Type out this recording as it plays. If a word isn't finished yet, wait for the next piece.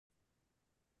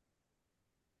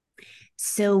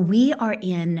So we are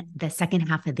in the second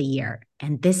half of the year,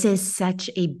 and this is such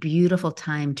a beautiful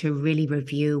time to really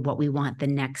review what we want the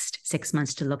next 6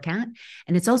 months to look at.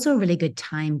 And it's also a really good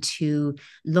time to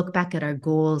look back at our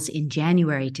goals in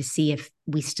January to see if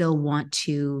we still want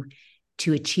to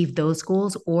achieve those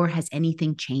goals or has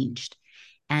anything changed.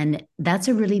 And that's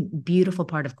a really beautiful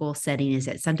part of goal setting is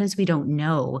that sometimes we don't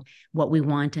know what we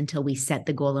want until we set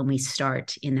the goal and we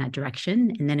start in that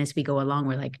direction. And then as we go along,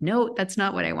 we're like, no, that's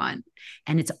not what I want.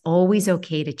 And it's always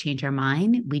okay to change our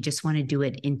mind. We just want to do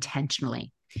it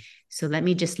intentionally. So let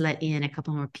me just let in a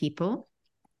couple more people.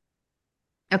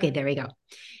 Okay, there we go.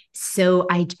 So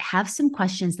I have some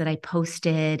questions that I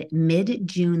posted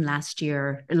mid-June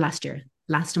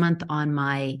last month on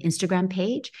my Instagram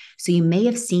page. So you may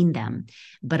have seen them,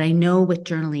 but I know with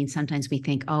journaling, sometimes we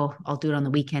think, oh, I'll do it on the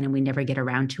weekend and we never get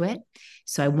around to it.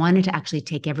 So I wanted to actually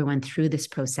take everyone through this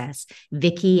process.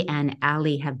 Vicky and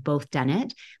Ali have both done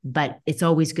it, but it's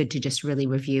always good to just really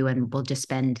review and we'll just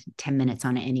spend 10 minutes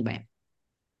on it anyway.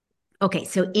 Okay,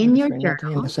 so in your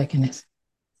journal, oops, so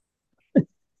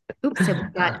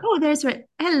we've got, oh,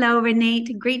 hello, Renee.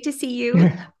 Great to see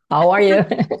you. How are you?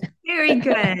 Very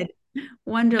good.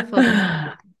 Wonderful.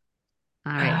 All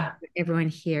right, everyone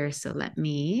here. So let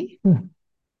me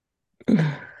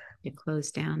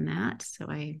close down that.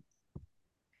 Okay,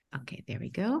 there we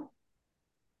go.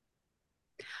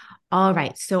 All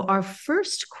right. So our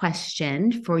first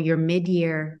question for your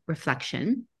mid-year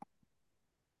reflection.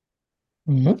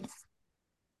 Mm-hmm.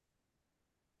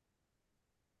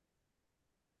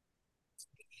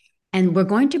 And we're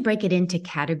going to break it into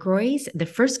categories. The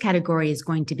first category is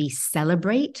going to be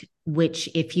celebrate, which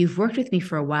if you've worked with me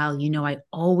for a while, you know I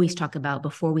always talk about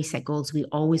before we set goals, we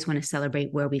always want to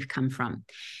celebrate where we've come from.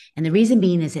 And the reason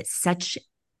being is it's such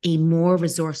a more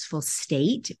resourceful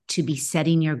state to be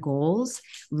setting your goals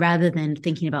rather than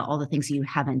thinking about all the things that you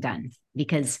haven't done.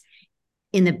 Because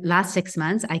in the last 6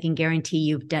 months, I can guarantee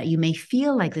you may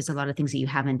feel like there's a lot of things that you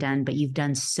haven't done, but you've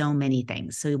done so many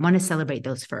things. So we want to celebrate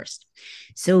those first.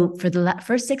 So for the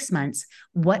first 6 months,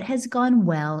 what has gone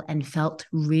well and felt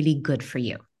really good for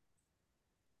you?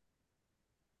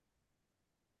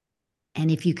 And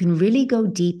if you can really go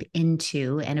deep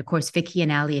into, and of course, Vicky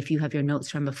and Ali, if you have your notes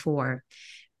from before,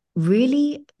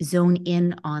 really zone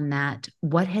in on that.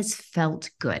 What has felt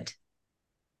good?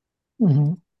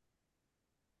 Mm-hmm.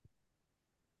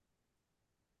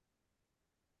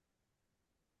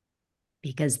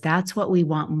 Because that's what we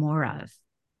want more of.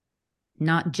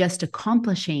 Not just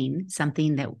accomplishing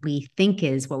something that we think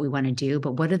is what we want to do,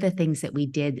 but what are the things that we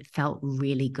did felt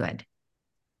really good?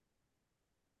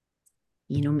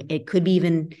 You know, it could be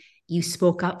even you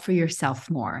spoke up for yourself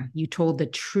more. You told the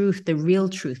truth, the real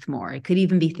truth more. It could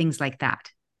even be things like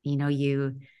that. You know,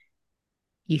 you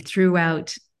threw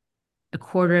out a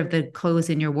quarter of the clothes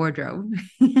in your wardrobe.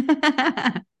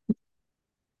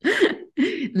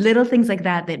 Little things like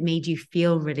that that made you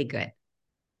feel really good.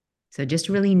 So just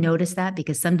really notice that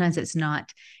because sometimes it's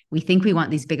not, we think we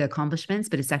want these big accomplishments,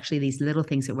 but it's actually these little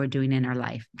things that we're doing in our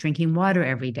life. Drinking water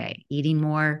every day, eating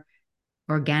more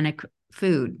organic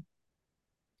food.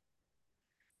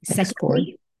 Export.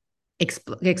 Secondly,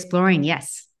 exploring,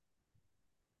 yes.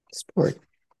 Sport.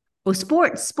 Oh,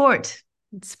 sport. Sport.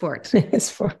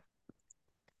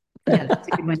 Yeah, that's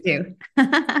a good one too.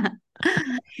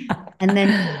 And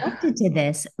then connected to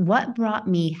this, what brought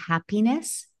me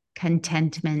happiness,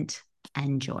 contentment,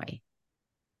 and joy?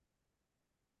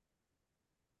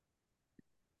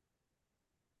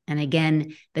 And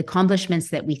again, the accomplishments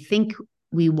that we think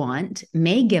we want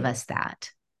may give us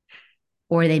that,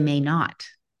 or they may not.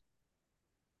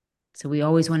 So we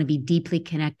always want to be deeply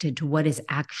connected to what is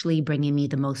actually bringing me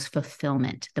the most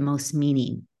fulfillment, the most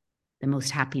meaning, the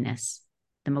most happiness,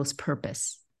 the most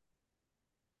purpose.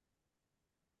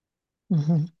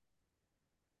 Mm-hmm.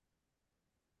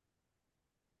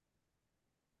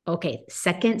 Okay,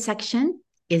 second section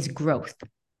is growth.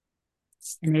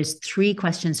 And there's 3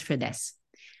 questions for this.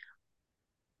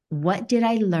 What did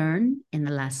I learn in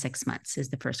the last 6 months is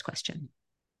the first question.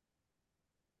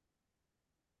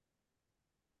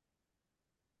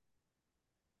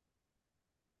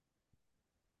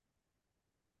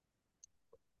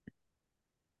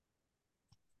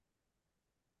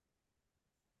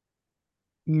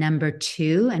 Number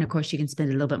 2, and of course, you can spend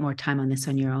a little bit more time on this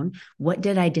on your own. What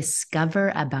did I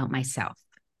discover about myself?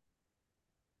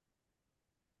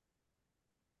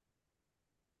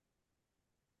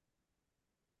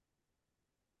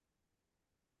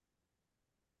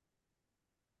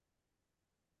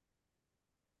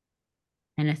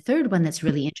 And a third one that's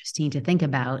really interesting to think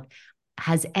about,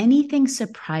 has anything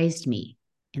surprised me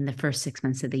in the first 6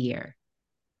 months of the year?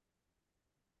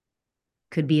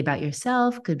 Could be about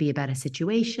yourself, could be about a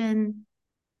situation.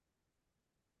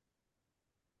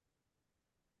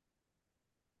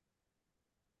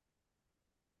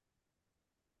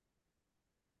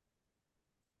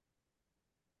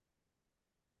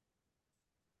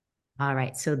 All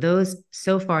right. So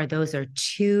so far, those are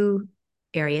two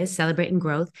areas, celebrate and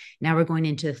growth. Now we're going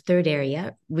into the third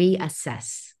area,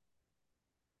 reassess.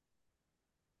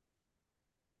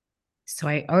 So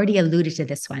I already alluded to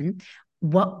this one.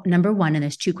 Number one, and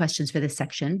there's two questions for this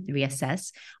section,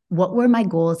 reassess. What were my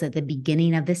goals at the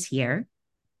beginning of this year?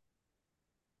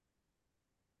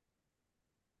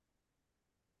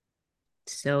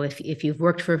 So if you've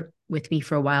worked with me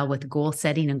for a while with goal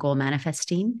setting and goal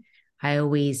manifesting, I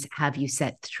always have you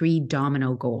set 3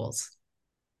 domino goals.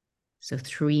 So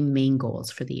 3 main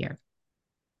goals for the year.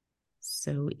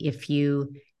 So if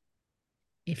you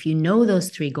know those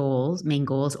 3 main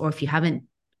goals, or if you haven't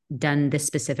done this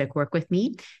specific work with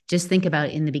me, just think about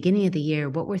in the beginning of the year,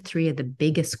 what were 3 of the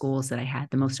biggest goals that I had,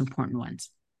 the most important ones?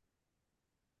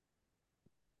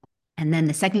 And then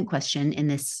the second question in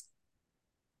this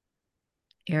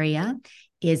area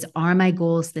is, are my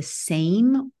goals the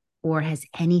same or has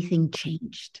anything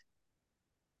changed?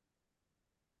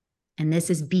 And this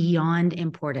is beyond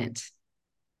important.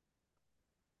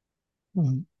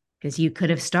 Because you could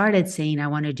have started saying, I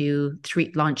want to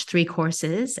launch 3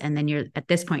 courses. And then at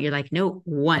this point, you're like, no,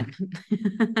 1.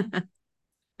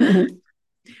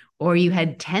 Or you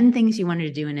had 10 things you wanted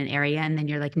to do in an area. And then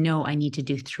you're like, no, I need to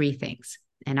do 3 things.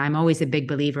 And I'm always a big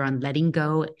believer on letting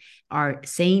go. Or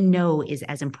saying no is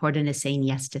as important as saying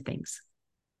yes to things.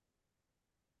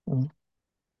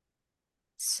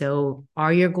 So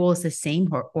are your goals the same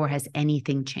or has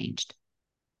anything changed?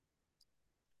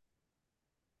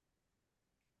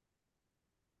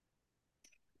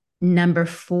 Number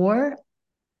 4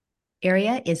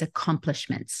 area is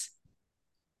accomplishments.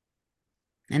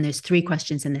 And there's 3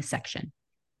 questions in this section.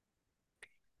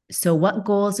 So what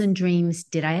goals and dreams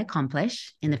did I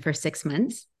accomplish in the first 6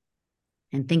 months?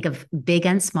 And think of big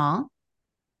and small.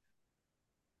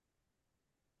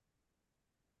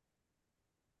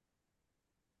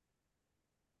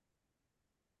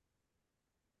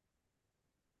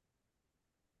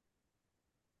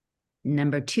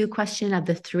 Number 2 question of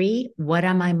the 3, what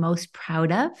am I most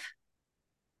proud of?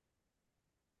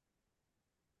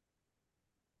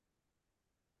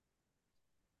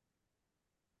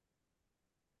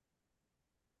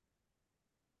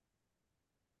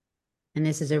 And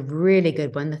this is a really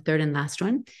good one, the third and last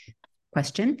one.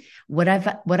 Question, what have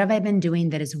I been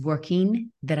doing that is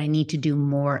working that I need to do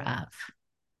more of?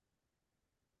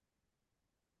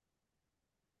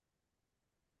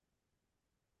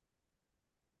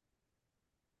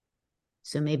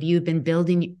 So maybe you've been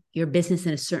building your business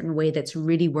in a certain way that's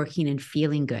really working and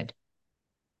feeling good.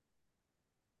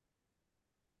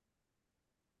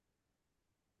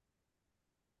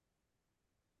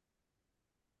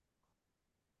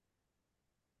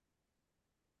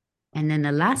 And then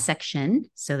the last section,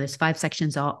 so there's 5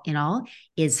 sections in all,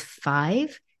 is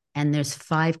 5. And there's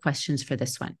 5 questions for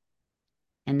this one.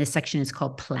 And this section is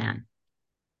called plan.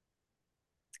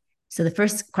 So the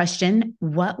first question,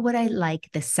 what would I like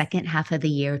the second half of the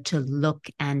year to look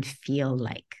and feel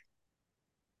like?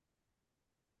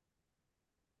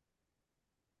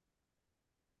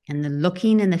 And the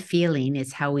looking and the feeling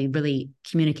is how we really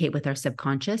communicate with our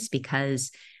subconscious, because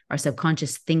our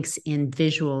subconscious thinks in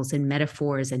visuals and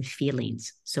metaphors and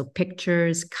feelings. So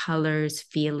pictures, colors,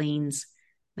 feelings,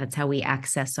 that's how we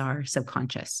access our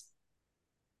subconscious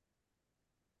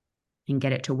and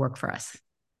get it to work for us,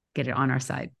 get it on our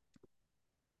side.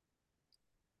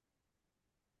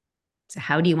 So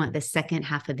how do you want the second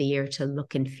half of the year to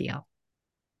look and feel?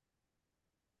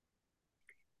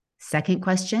 Second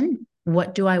question,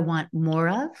 what do I want more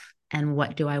of and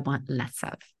what do I want less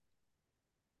of?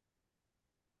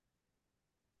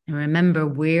 And remember,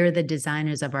 we're the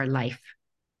designers of our life.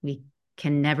 We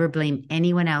can never blame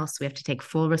anyone else. We have to take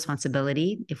full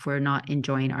responsibility if we're not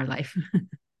enjoying our life.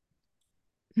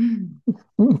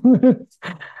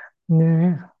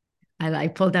 Yeah. I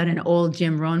pulled out an old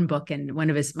Jim Rohn book, and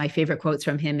one of my favorite quotes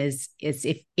from him is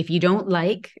if you don't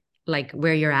like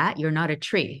where you're at, you're not a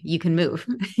tree. You can move.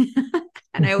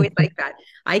 And I always like that.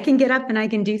 I can get up and I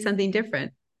can do something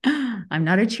different. I'm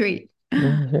not a tree.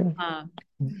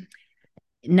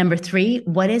 Number 3,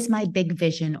 what is my big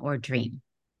vision or dream?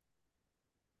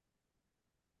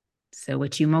 So,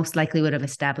 which you most likely would have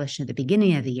established at the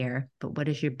beginning of the year, but what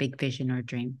is your big vision or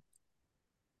dream?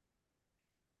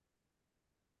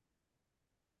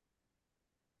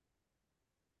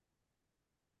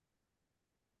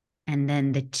 And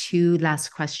then the 2 last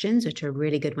questions, which are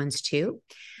really good ones too.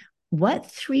 what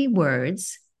 3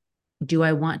 words do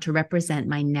I want to represent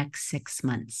my next 6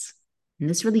 months? And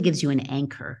this really gives you an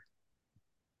anchor.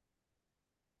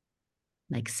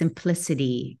 Like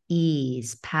simplicity,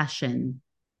 ease, passion,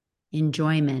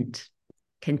 enjoyment,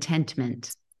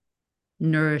 contentment,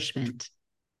 nourishment,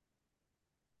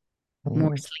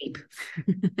 more sleep.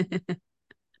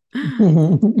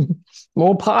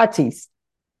 More parties.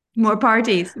 More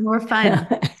parties, more fun.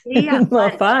 Yeah,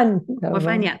 more fun. More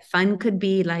fun, yeah. Fun could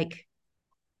be like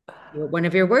one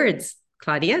of your words,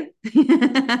 Claudia.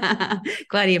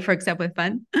 Claudia perks up with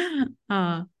fun.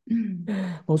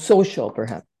 Well, social,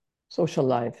 perhaps. Social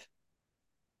life.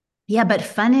 Yeah, but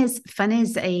fun is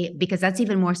because that's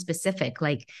even more specific.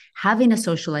 Like having a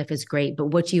social life is great, but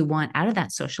what do you want out of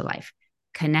that social life?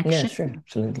 Connection. Yeah, sure,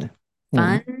 absolutely.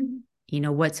 Fun.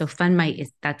 What? So fun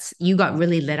that's you got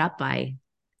really lit up by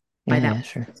that. Yeah,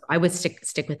 sure. So I would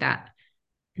stick with that,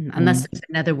 unless there's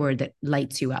another word that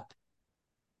lights you up.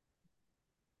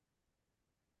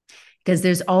 Because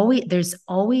there's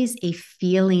always a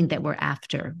feeling that we're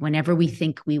after whenever we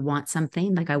think we want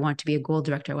something. Like I want to be a gold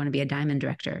director, I want to be a diamond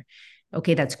director.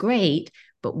 Okay, that's great,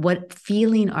 but what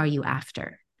feeling are you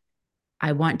after?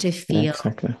 I want to feel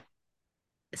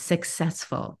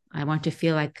successful. I want to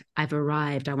feel like I've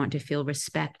arrived. I want to feel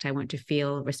respect. I want to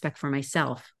feel respect for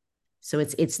myself. So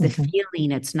it's the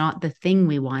feeling. It's not the thing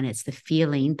we want. It's the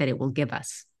feeling that it will give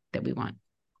us that we want.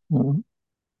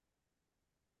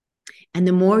 And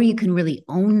the more you can really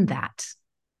own that,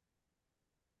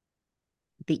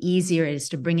 the easier it is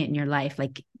to bring it in your life.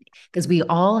 Like, because we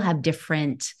all have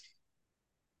different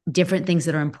things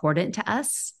that are important to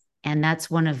us. And that's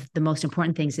one of the most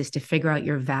important things, is to figure out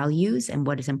your values and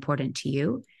what is important to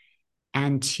you,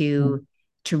 and to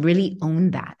really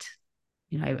own that.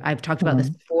 I've talked about this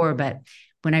before, but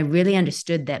when I really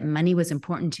understood that money was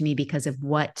important to me because of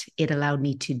what it allowed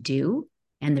me to do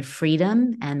and the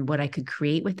freedom and what I could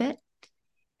create with it,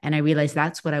 and I realized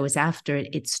that's what I was after,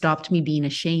 it stopped me being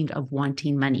ashamed of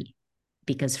wanting money.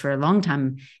 Because for a long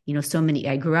time,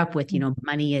 I grew up with,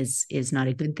 money is not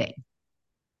a good thing.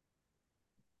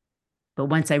 But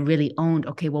once I really owned,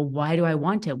 okay, well, why do I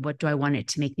want it? What do I want it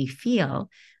to make me feel?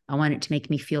 I want it to make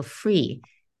me feel free,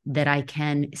 that I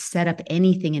can set up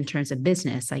anything in terms of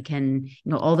business. I can,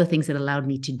 all the things that allowed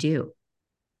me to do.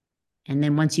 And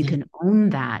then once you can own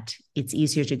that, it's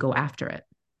easier to go after it.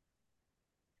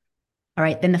 All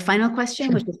right, then the final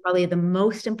question, which is probably the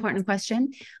most important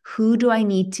question: who do I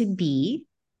need to be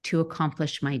to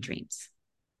accomplish my dreams?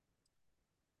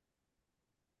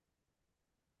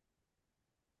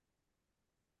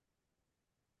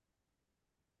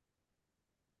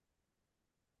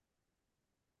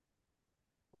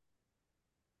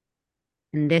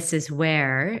 And this is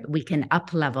where we can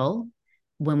up level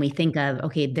when we think of,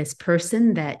 okay, this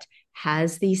person that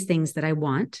has these things that I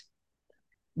want,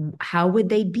 how would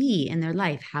they be in their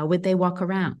life? How would they walk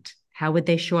around? How would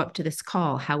they show up to this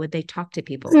call? How would they talk to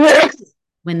people?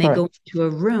 When they go into a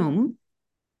room,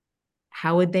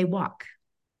 how would they walk?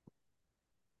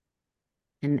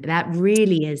 And that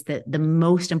really is the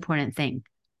most important thing.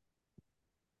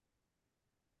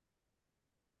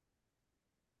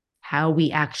 How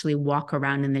we actually walk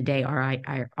around in the day,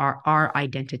 our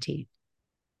identity.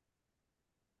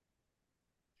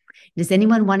 Does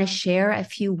anyone want to share a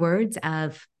few words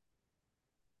of?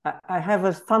 I have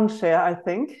a fun share, I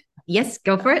think. Yes,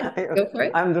 go for it. Go for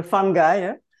it. I'm the fun guy,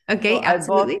 yeah? Okay, so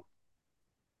absolutely.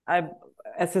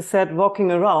 As I said,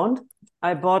 walking around,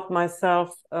 I bought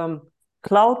myself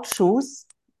cloud shoes.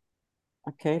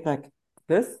 Okay, like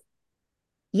this.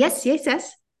 Yes.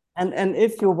 And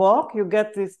if you walk, you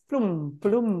get this plum,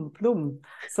 plum, plum.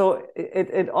 So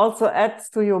it also adds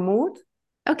to your mood.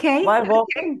 Okay. While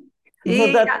walking.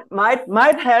 So that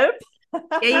might help.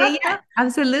 Yeah.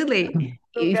 Absolutely.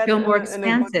 You feel more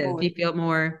expansive. You feel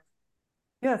more.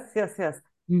 Yes.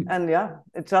 And yeah,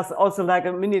 it's just also like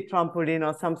a mini trampoline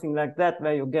or something like that,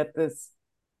 where you get this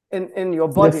in your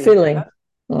body. The feeling.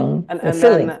 Yeah? And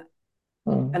feeling.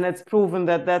 And it's proven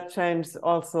that changes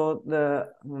also the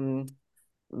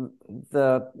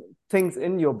things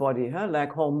in your body,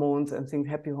 like hormones and things,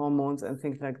 happy hormones and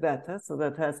things like that. So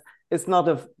it's not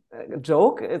a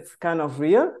joke, it's kind of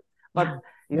real, but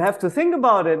you have to think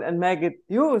about it and make it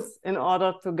use in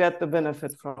order to get the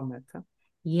benefit from it.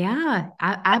 Yeah,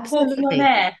 absolutely. Walking on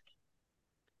air.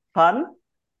 Fun?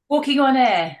 Walking on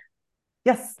air.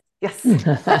 Yes.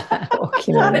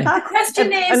 Walking on air. The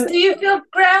question is, do you feel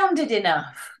grounded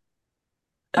enough?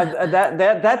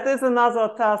 That is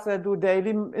another task I do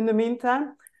daily in the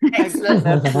meantime. Excellent.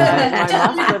 That's my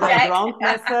must, that I ground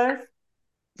myself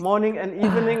morning and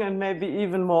evening, and maybe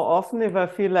even more often if I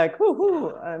feel like,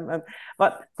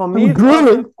 but for me, it's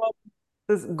also important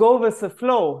this go with the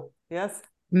flow. Yes.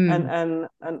 Mm.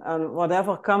 And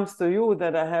whatever comes to you,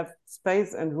 that I have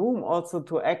space and room also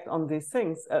to act on these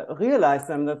things, realize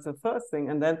them. That's the first thing.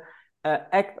 And then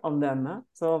act on them. Huh?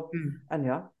 So, and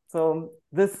yeah, so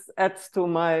this adds to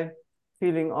my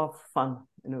feeling of fun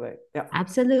in a way. Yeah.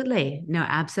 Absolutely. No,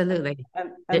 absolutely.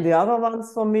 And the other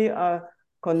ones for me are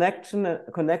connection,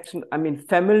 I mean,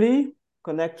 family,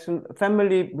 connection,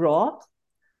 family broad,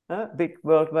 big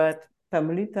worldwide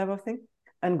family type of thing,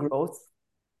 and growth.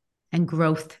 And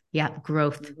growth. Yeah,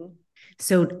 growth.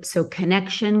 So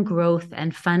connection, growth,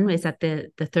 and fun. Is that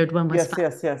the third one was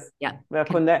fun? Yes. Yeah.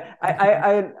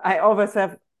 I always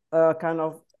have kind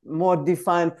of more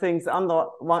defined things under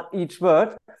each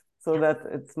word, so that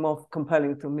it's more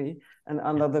compelling to me. And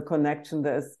under the connection,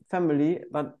 there's family,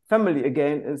 but family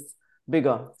again is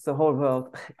bigger. It's the whole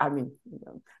world. I mean,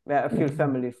 where I feel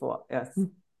family for. Yes.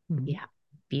 Yeah.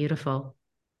 Beautiful.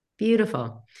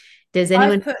 Beautiful. Does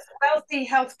anyone I've put wealthy,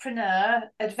 healthpreneur,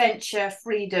 adventure,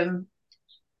 freedom,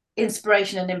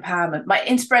 inspiration, and empowerment. My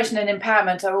inspiration and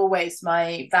empowerment are always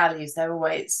my values. They're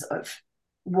always sort of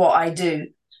what I do.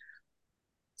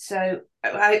 So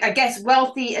I guess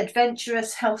wealthy,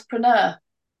 adventurous, healthpreneur.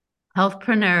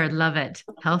 Healthpreneur, love it.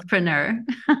 Healthpreneur.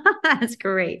 That's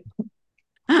great.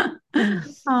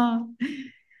 Oh.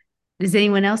 Does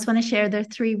anyone else want to share their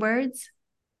 3 words?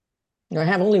 I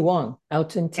have only one: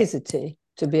 authenticity.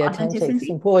 To be authentic is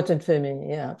important for me.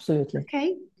 Yeah, absolutely.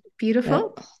 Okay,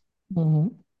 beautiful. Yeah.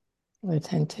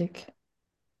 Authentic.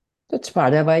 That's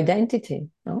part of identity,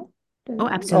 no? Oh,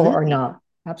 absolutely. Or not.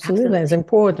 Absolutely. It's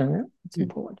important. Yeah? It's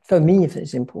important. For me, if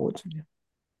it's important. Yeah.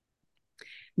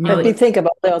 No, let me think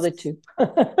about the other 2.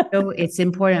 So it's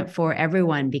important for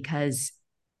everyone, because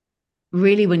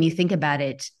really, when you think about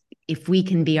it, if we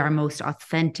can be our most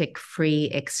authentic, free,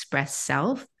 express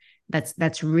self,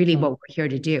 that's really what we're here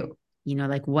to do. You know,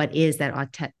 like, what is that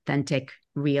authentic,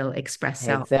 real, express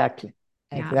self? Exactly.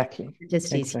 Yeah. Exactly.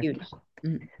 Authenticity is huge.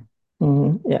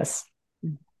 Yes.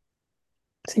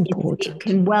 It's important. It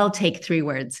can well take 3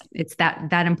 words. It's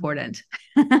that important.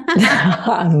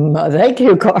 Thank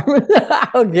you, Carmen.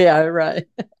 Okay, all right.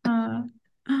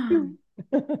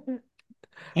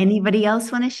 Anybody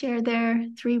else want to share their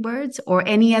 3 words, or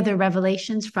any other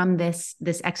revelations from this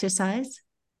exercise?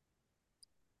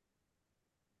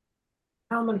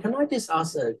 Carmen, can I just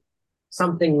ask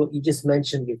something what you just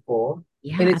mentioned before?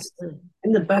 Yeah, and it's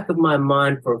in the back of my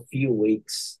mind for a few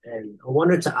weeks, and I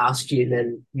wanted to ask you, and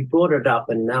then you brought it up,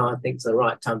 and now I think it's the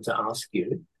right time to ask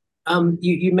you.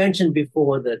 You mentioned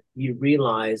before that you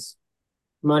realized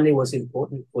money was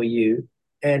important for you,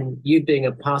 and you being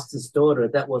a pastor's daughter,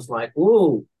 that was like,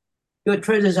 whoa, your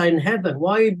treasures are in heaven.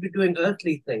 Why are you doing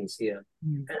earthly things here?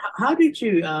 And how did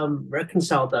you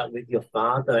reconcile that with your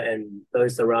father and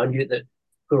those around you that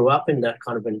grew up in that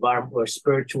kind of environment where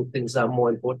spiritual things are more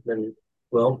important than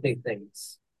worldly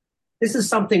things? This is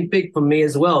something big for me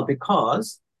as well,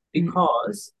 because you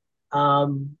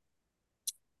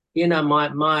know,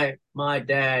 my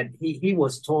dad, he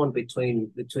was torn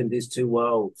between these 2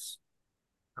 worlds.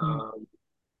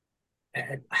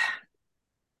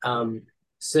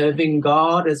 Serving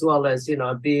God, as well as, you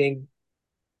know, being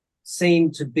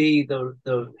seen to be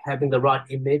the having the right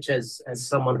image as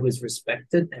someone who is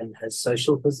respected and has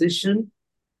social position,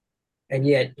 and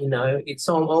yet, you know, it's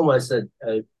almost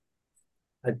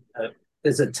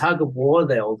there's a tug of war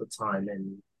there all the time.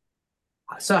 And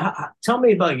so tell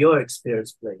me about your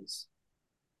experience, please.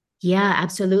 Yeah,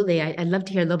 absolutely. I'd love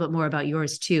to hear a little bit more about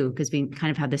yours too, because we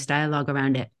kind of had this dialogue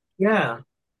around it. Yeah.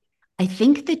 I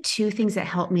think the 2 things that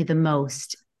helped me the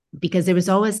most, because there was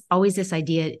always this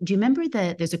idea. Do you remember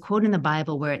there's a quote in the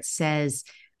Bible where it says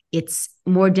it's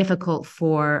more difficult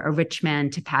for a rich man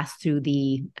to pass through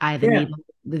the eye of a needle?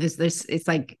 It's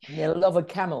like, love a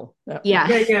camel. Yeah.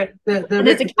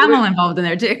 There's a camel involved in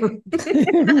there too.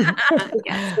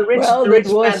 The rich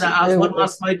man asked, what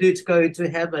must I do to go to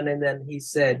heaven? And then he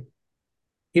said,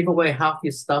 give away half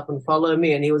your stuff and follow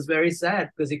me. And he was very sad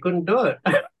because he couldn't do it.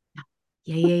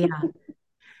 Yeah.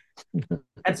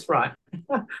 That's right.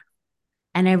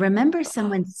 And I remember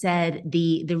someone said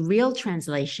the real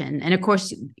translation, and of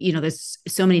course, you know, there's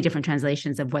so many different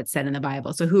translations of what's said in the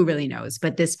Bible, so who really knows?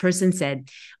 But this person said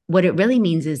what it really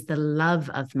means is the love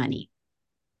of money,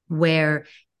 where,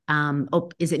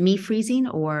 is it me freezing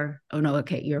or, oh no,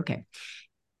 okay, you're okay.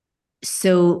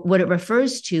 So what it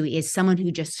refers to is someone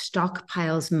who just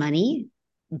stockpiles money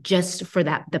just for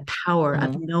the power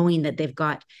of knowing that they've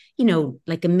got, you know,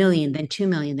 like 1 million, then 2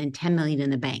 million, then 10 million in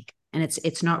the bank. And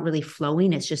it's not really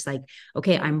flowing. It's just like,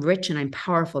 okay, I'm rich and I'm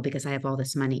powerful because I have all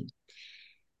this money.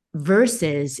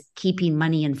 Versus keeping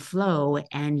money in flow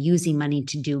and using money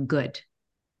to do good.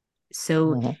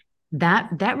 So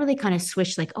that really kind of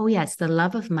switched, like, oh yeah, it's the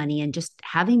love of money and just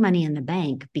having money in the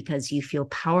bank because you feel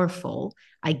powerful.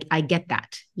 I get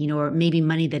that, or maybe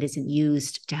money that isn't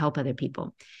used to help other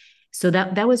people. So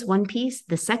that was one piece.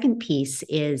 The second piece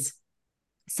is,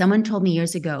 someone told me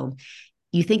years ago,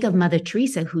 you think of Mother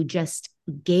Teresa, who just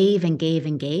gave and gave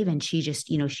and gave, and she just,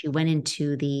 she went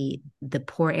into the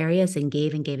poor areas and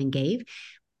gave and gave and gave.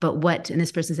 But and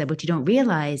this person said, what you don't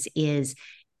realize is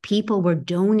people were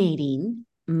donating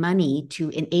money to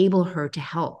enable her to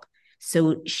help.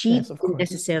 So she didn't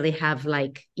necessarily have,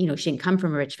 like, she didn't come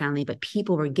from a rich family, but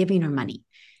people were giving her money.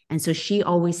 And so she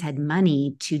always had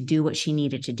money to do what she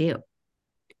needed to do.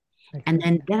 And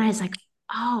then I was like,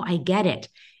 oh, I get it.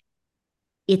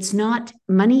 It's not,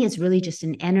 money is really just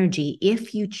an energy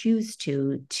if you choose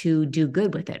to do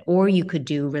good with it, or you could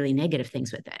do really negative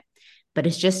things with it. But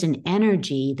it's just an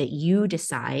energy that you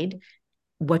decide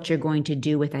what you're going to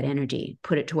do with that energy,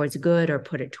 put it towards good or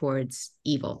put it towards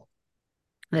evil,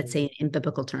 let's say in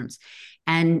biblical terms.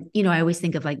 And, I always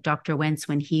think of like Dr. Wentz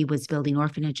when he was building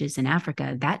orphanages in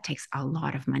Africa, that takes a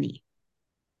lot of money,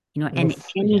 and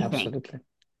anything,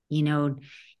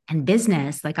 and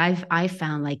business. Like I've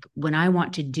found, like, when I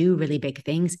want to do really big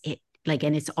things, and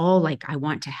it's all like, I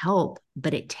want to help,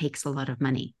 but it takes a lot of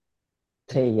money.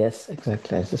 Yes,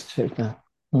 exactly. That's true.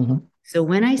 So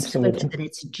when I switch that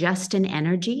it's just an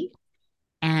energy,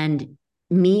 and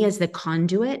me as the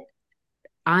conduit,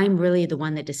 I'm really the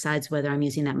one that decides whether I'm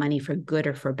using that money for good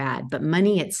or for bad. But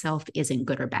money itself isn't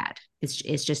good or bad.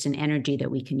 It's just an energy that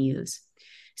we can use.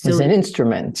 So it's an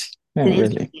instrument.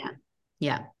 Really.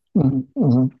 Yeah.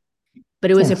 Mm-hmm.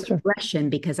 But it was a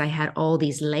progression because I had all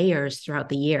these layers throughout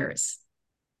the years,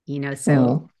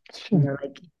 so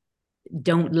like,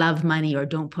 don't love money, or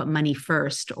don't put money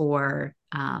first, or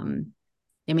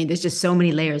there's just so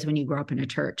many layers when you grow up in a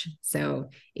church. So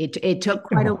it took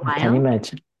quite a while. I can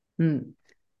imagine.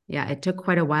 Yeah, it took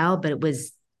quite a while, but it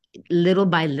was little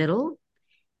by little.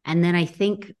 And then I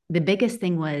think the biggest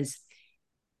thing was,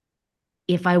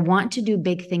 if I want to do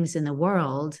big things in the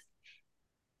world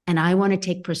and I want to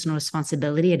take personal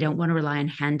responsibility, I don't want to rely on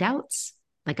handouts.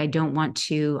 Like, I don't want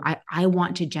to, I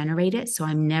want to generate it. So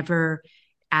I'm never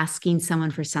asking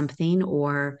someone for something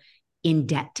or in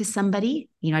debt to somebody,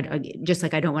 just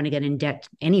like I don't want to get in debt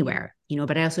anywhere,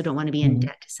 but I also don't want to be in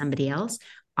debt to somebody else.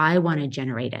 I want to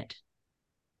generate it.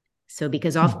 So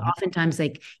because oftentimes,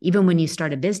 like, even when you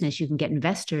start a business, you can get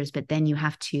investors, but then you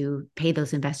have to pay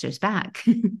those investors back.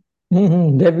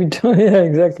 Debit. Yeah,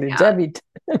 exactly. Yeah. Debit.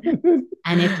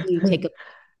 And if you take a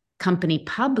company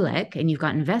public and you've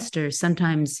got investors,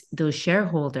 sometimes those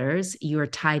shareholders, you're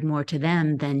tied more to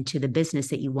them than to the business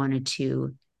that you wanted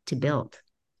to build.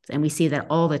 And we see that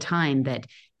all the time, that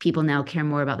people now care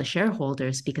more about the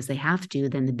shareholders because they have to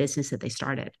than the business that they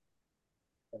started.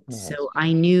 Yes. So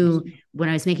I knew when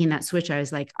I was making that switch, I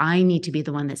was like, I need to be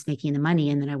the one that's making the money,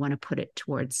 and then I want to put it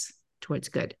towards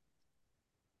good.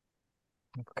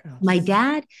 Okay. My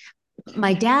dad,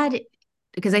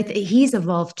 because he's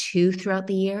evolved too throughout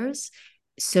the years.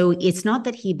 So it's not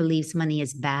that he believes money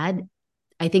is bad.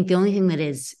 I think the only thing that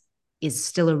is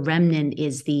still a remnant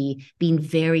is the being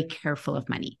very careful of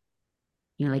money.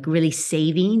 Like really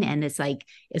saving, and it's like,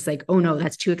 oh no,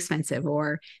 that's too expensive.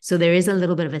 Or so there is a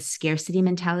little bit of a scarcity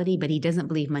mentality, but he doesn't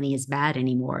believe money is bad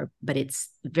anymore, but it's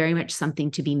very much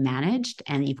something to be managed,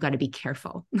 and you've got to be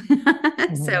careful.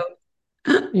 So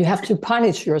you have to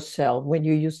punish yourself when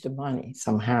you use the money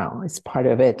somehow. It's part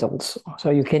of it also. So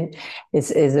you can,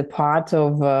 it's a part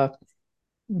of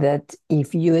that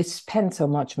if you spend so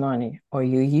much money or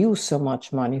you use so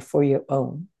much money for your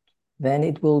own, then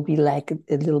it will be like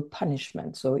a little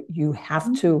punishment. So you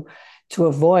have to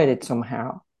avoid it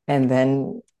somehow, and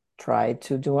then try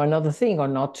to do another thing, or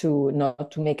not to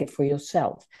make it for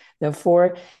yourself.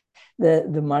 Therefore,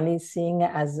 the money is seen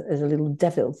as a little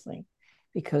devil thing,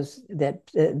 because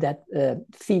that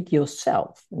feed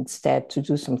yourself instead to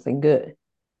do something good.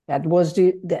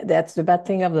 That's the bad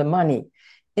thing of the money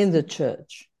in the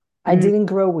church. I didn't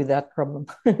grow with that problem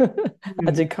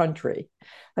at the country,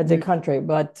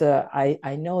 but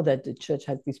I know that the church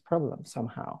has this problem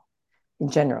somehow in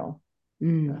general.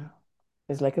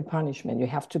 It's like a punishment. You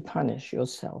have to punish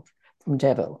yourself from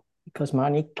devil, because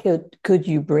money could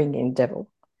you bring in devil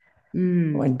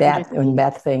when bad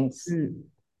things.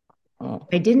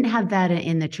 I didn't have that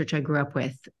in the church I grew up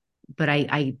with, but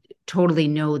I totally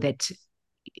know that.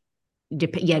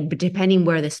 But depending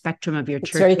where the spectrum of your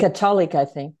church, it's very Catholic, I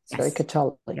think. It's very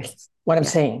Catholic. Yes. What I'm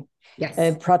saying.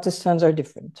 Yes. Protestants are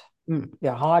different.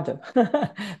 They're harder,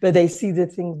 but they see the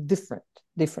thing different.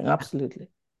 Absolutely.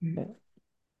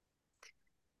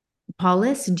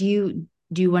 Paulus, do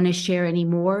do you want to share any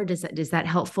more? Is that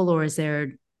helpful, or is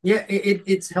there? Yeah,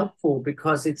 it's helpful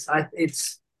because it's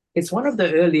one of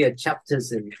the earlier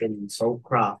chapters in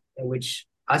Soulcraft, which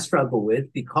I struggle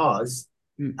with because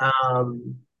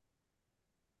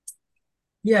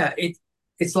yeah,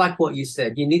 it's like what you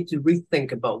said. You need to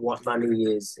rethink about what money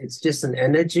is. It's just an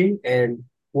energy, and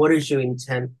what is your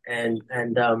intent, and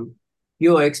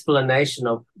your explanation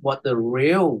of what the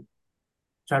real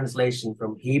translation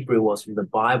from Hebrew was from the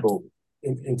Bible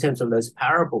in terms of those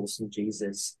parables from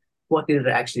Jesus. What did it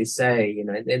actually say? You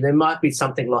know, and there might be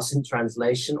something lost in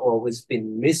translation, or it's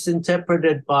been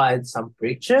misinterpreted by some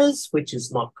preachers, which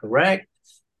is not correct.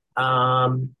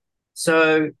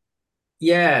 So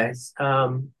yes,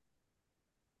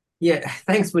 yeah,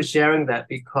 thanks for sharing that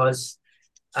because,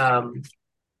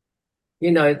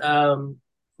 you know,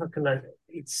 how can I?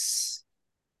 It's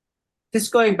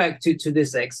just going back to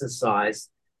this exercise.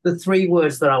 The 3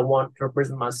 words that I want to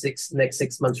represent my next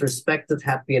 6 months: respected,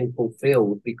 happy, and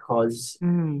fulfilled. Because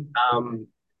for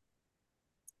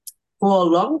a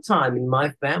long time in my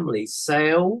family,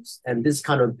 sales and this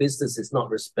kind of business is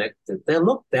not respected. They're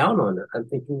looked down on it. I'm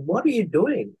thinking, what are you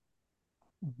doing?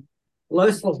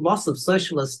 Loss of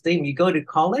social esteem. You go to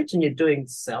college and you're doing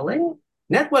selling,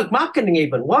 network marketing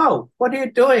even. Wow, what are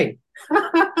you doing?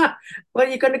 What are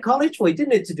you going to college for? You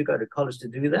didn't need to go to college to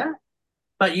do that.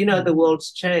 But you know, the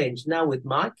world's changed. Now with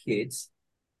my kids,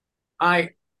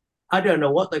 I don't know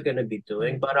what they're going to be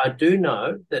doing, but I do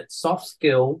know that soft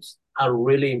skills are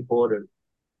really important.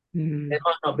 They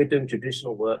might not be doing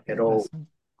traditional work at all.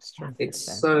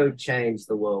 It's so changed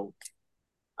the world.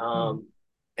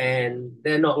 And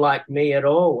they're not like me at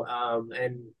all.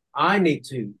 And I need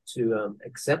to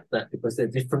accept that because they're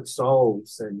different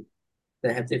souls and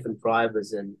they have different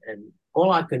drivers. And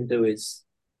all I can do is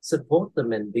support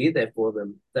them and be there for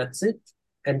them. That's it.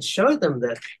 And show them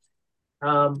that,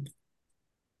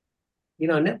 you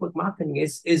know, network marketing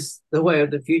is the way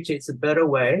of the future. It's a better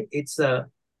way. It's a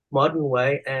modern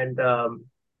way. And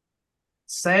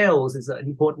sales is an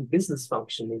important business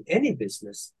function in any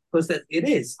business because that it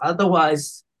is.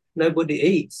 Otherwise, nobody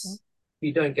eats.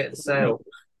 You don't get sale.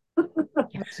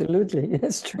 Absolutely.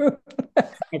 That's true.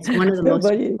 It's one of the most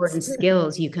important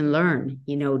skills you can learn,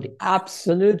 you know.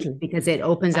 Absolutely. Because it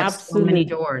opens up so many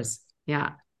doors.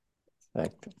 Yeah.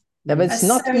 Exactly. Yeah, but it's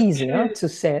not easy to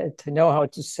sell, to know how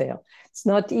to sell. It's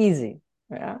not easy.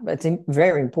 Yeah, but it's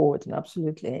very important.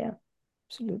 Absolutely. Yeah.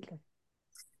 Absolutely.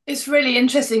 It's really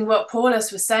interesting what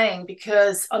Paulus was saying,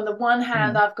 because on the one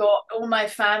hand, I've got all my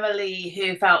family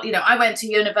who felt, you know, I went to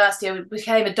university, I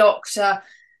became a doctor.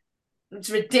 It's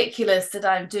ridiculous that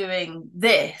I'm doing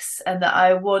this and that I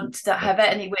have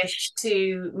any wish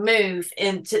to move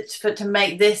to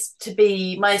make this to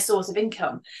be my source of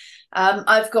income.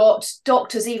 I've got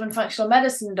doctors, even functional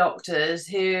medicine doctors,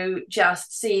 who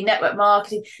just see network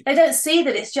marketing. They don't see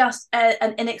that it's just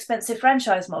an inexpensive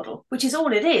franchise model, which is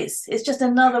all it is. It's just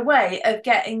another way of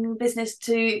getting business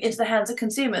into the hands of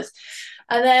consumers.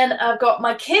 And then I've got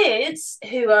my kids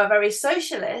who are very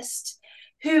socialist,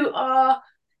 who are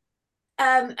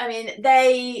I mean,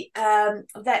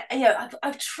 you know,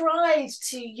 I've tried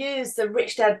to use the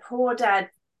rich dad, poor dad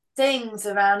things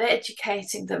around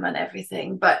educating them and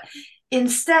everything, but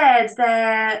instead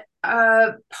they're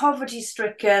poverty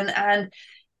stricken, and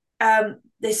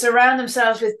they surround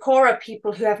themselves with poorer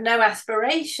people who have no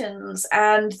aspirations,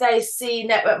 and they see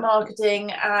network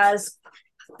marketing as,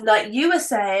 like you were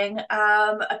saying,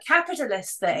 a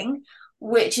capitalist thing,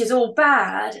 which is all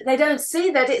bad. They don't see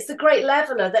that it's the great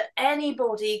leveler, that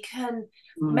anybody can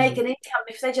make an income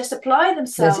if they just apply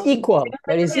themselves. It's equal.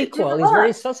 That is equal. It's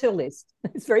very socialist.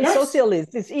 It's very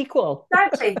socialist. It's equal.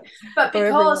 Exactly. But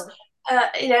because,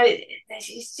 you know,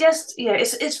 it's just, you know,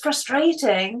 it's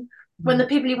frustrating when the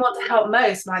people you want to help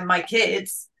most, my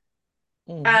kids,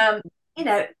 you know,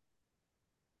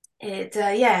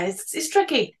 it's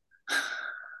tricky.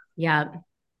 Yeah.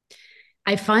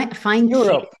 I find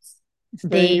Europe.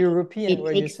 kids, European.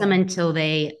 It takes them until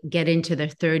they get into their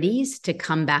 30s to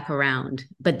come back around,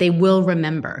 but they will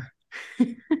remember.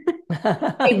 They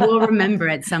will remember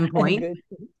at some point.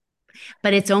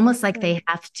 But it's almost like they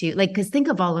have to, like, because think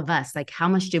of all of us, like, how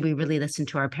much did we really listen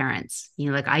to our parents? You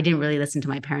know, like, I didn't really listen to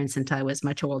my parents until I was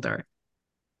much older.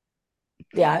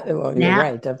 Yeah, well, you're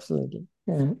right, absolutely.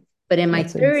 Yeah. But in my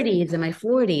 30s and my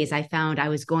 40s, I found I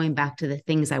was going back to the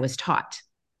things I was taught,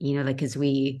 you know, like, because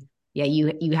you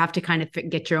have to kind of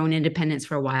get your own independence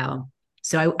for a while.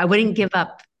 So I wouldn't give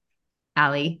up,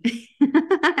 Ali.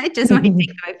 It just might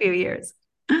take a few years.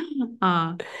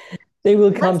 They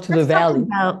will come to the valley.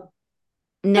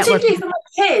 Particularly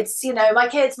kids,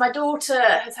 my daughter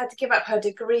has had to give up her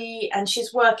degree and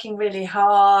she's working really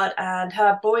hard, and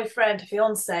her boyfriend,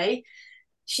 fiance,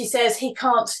 she says he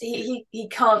can't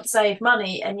save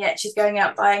money, and yet she's going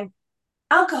out buying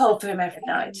alcohol for him every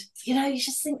night. You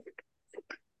just think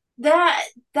that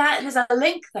there's a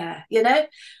link there,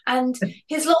 and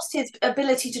he's lost his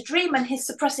ability to dream, and he's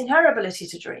suppressing her ability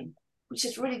to dream, which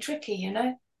is really tricky.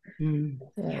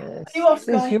 It's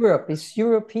Europe. It's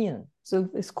European, so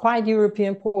it's quite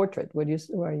European portrait. What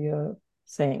you're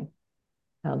saying,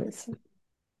 Alice?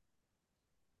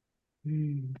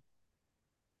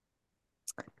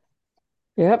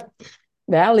 Yep,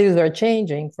 values are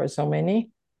changing for so many.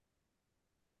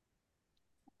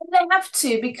 They have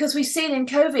to, because we've seen in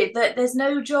COVID that there's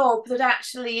no job that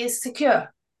actually is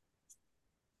secure.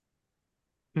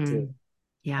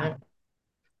 Yeah.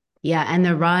 And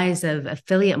the rise of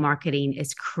affiliate marketing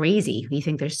is crazy. You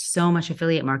think there's so much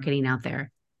affiliate marketing out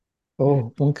there.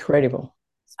 Oh, incredible.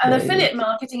 And affiliate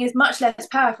marketing is much less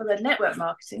powerful than network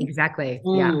marketing. Exactly.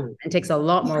 Yeah. It takes a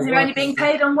lot more work. You're only being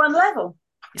paid on one level.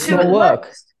 More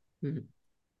work.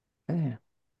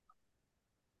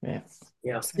 Yeah.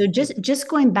 So just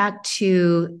going back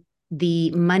to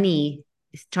the money,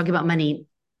 talking about money,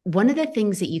 one of the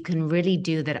things that you can really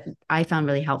do that I found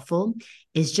really helpful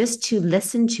is just to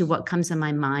listen to what comes in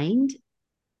my mind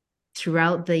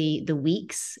throughout the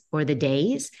weeks or the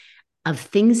days of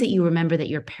things that you remember that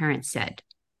your parents said.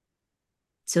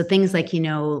 So things like,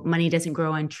 money doesn't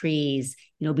grow on trees,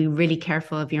 be really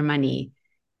careful of your money,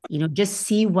 just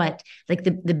see what, like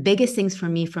the biggest things for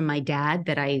me from my dad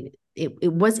that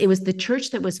it was the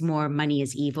church that was more money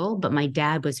is evil, but my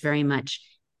dad was very much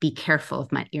be careful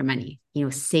of your money,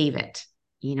 save it,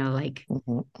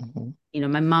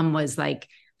 my mom was like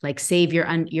save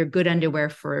your good underwear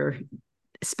for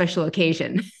special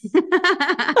occasion.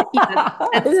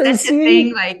 That's a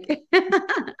thing, like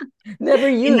never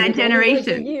use in that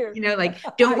generation,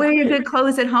 don't wear your good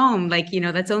clothes at home,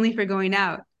 that's only for going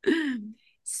out.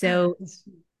 So,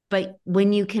 but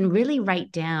when you can really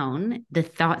write down the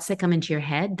thoughts that come into your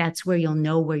head, that's where you'll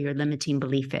know where your limiting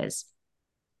belief is.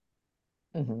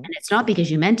 And it's not because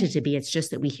you meant it to be, it's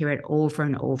just that we hear it over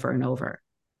and over and over.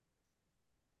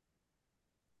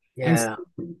 Yeah. And so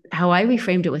how I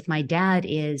reframed it with my dad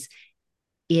is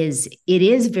it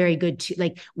is very good to,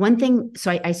 like, one thing.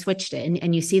 So I switched it,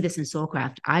 and you see this in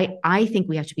Soulcraft. I think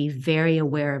we have to be very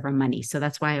aware of our money. So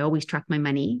that's why I always track my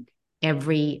money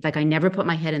I never put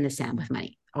my head in the sand with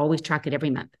money. I always track it every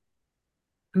month.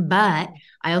 But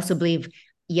I also believe,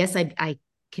 yes, I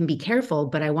can be careful,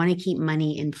 but I want to keep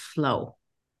money in flow.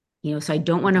 So I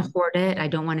don't want to hoard it. I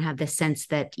don't want to have the sense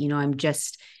that, I'm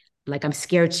just like, I'm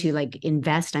scared to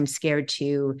invest. I'm scared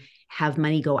to have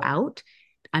money go out.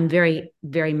 I'm very,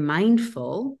 very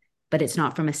mindful, but it's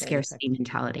not from a scarcity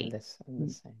mentality.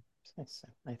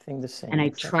 I think the same. And I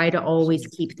try to always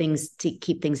keep things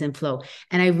in flow.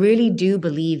 And I really do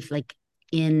believe, like,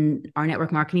 in our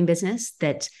network marketing business,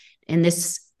 that, and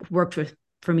this worked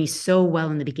for me so well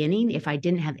in the beginning, if I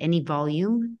didn't have any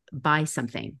volume, buy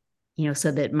something,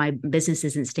 so that my business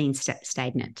isn't staying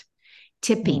stagnant.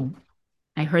 Tipping.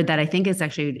 I heard that, I think it's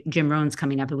actually Jim Rohn's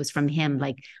coming up. It was from him.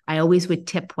 Like, I always would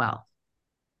tip well,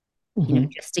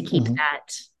 just to keep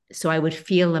that. So I would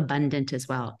feel abundant as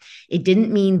well. It didn't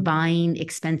mean buying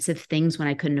expensive things when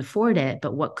I couldn't afford it,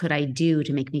 but what could I do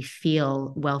to make me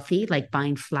feel wealthy? Like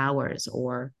buying flowers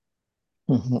or.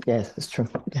 Yes, it's true.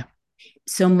 Yeah.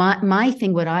 So my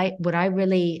thing, what I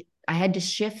had to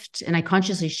shift, and I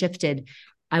consciously shifted.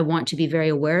 I want to be very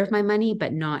aware of my money,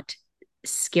 but not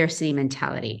scarcity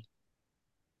mentality.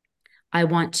 I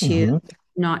want to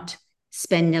not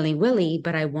spend nilly-willy,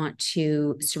 but I want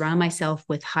to surround myself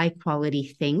with high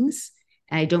quality things.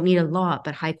 And I don't need a lot,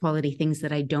 but high quality things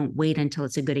that I don't wait until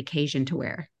it's a good occasion to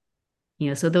wear.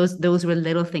 So those were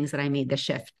little things that I made the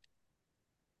shift.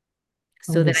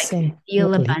 So that I could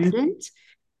feel abundant.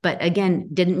 But again,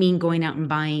 didn't mean going out and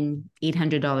buying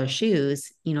 $800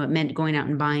 shoes. It meant going out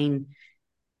and buying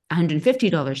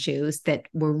 $150 shoes that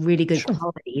were really good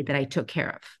quality that I took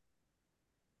care of.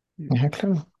 Yeah,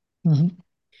 true.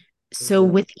 So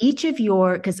with each of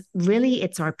because really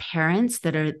it's our parents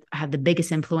that have the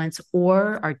biggest influence,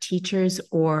 or our teachers,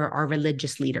 or our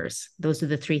religious leaders. Those are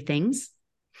the three things.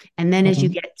 And then as you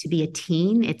get to be a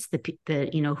teen, it's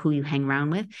the who you hang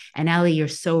around with. And Ali, you're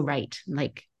so right.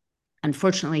 Like,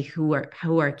 unfortunately, who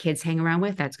our kids hang around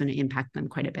with, that's going to impact them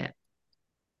quite a bit.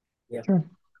 Yeah. Sure.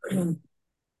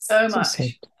 So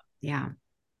much. Yeah.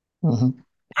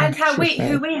 And who we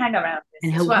hang around with,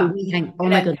 and as well. who we hang. Oh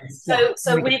my goodness.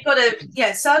 So we've got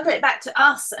to circle it back to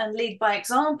us and lead by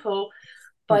example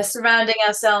by surrounding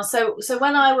ourselves. So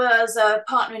when I was a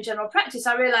partner in general practice,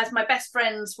 I realized my best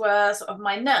friends were sort of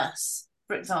my nurse,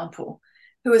 for example,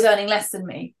 who was earning less than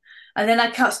me. And then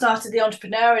I started the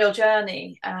entrepreneurial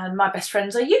journey, and my best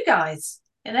friends are you guys,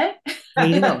 you know,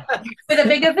 with a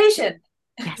bigger vision.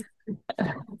 Yes.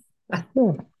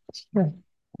 Sure.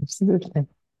 Absolutely.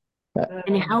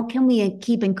 And how can we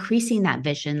keep increasing that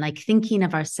vision? Like thinking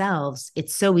of ourselves,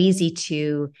 it's so easy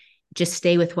to just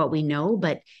stay with what we know.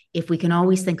 But if we can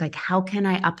always think like, how can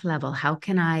I up level? How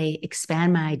can I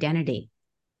expand my identity?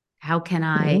 How can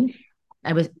I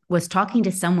was talking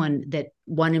to someone that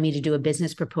wanted me to do a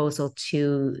business proposal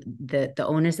to the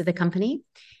owners of the company.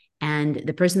 And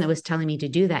the person that was telling me to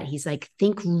do that, he's like,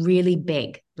 think really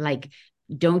big. Like,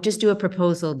 don't just do a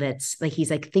proposal that's like, he's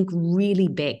like, think really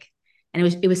big. And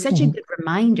it was such a good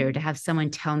reminder to have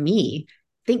someone tell me,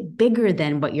 think bigger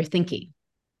than what you're thinking,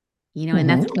 you know, and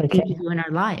that's what we need to do in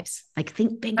our lives. Like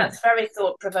think bigger. That's very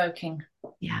thought-provoking.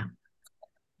 Yeah.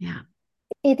 Yeah.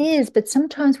 It is, but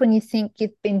sometimes when you think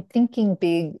you've been thinking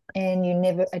big and you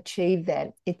never achieve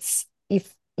that, it's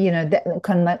if you know that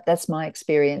kind of that's my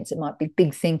experience. It might be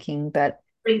big thinking, but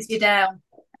brings you down.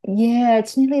 Yeah,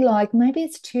 it's nearly like maybe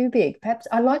it's too big. Perhaps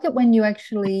I like it when you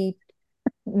actually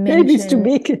maybe it's too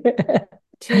big.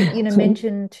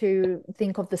 mention to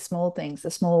think of the small things,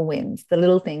 the small wins, the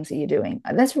little things that you're doing.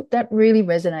 That really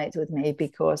resonates with me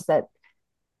because that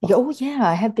you go, oh yeah,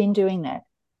 I have been doing that.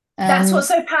 That's what's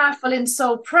so powerful in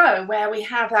Soul Pro, where we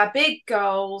have our big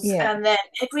goals, and then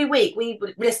every week we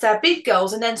list our big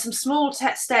goals and then some small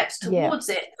steps towards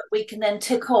it that we can then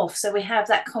tick off. So we have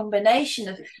that combination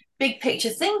of big picture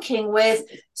thinking with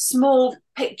small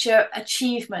picture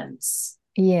achievements.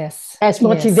 Yes. As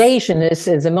motivation is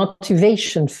a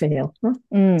motivation feel. Huh?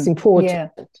 It's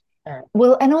important. Yeah.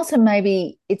 Well, and also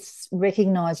maybe it's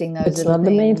recognizing those little things,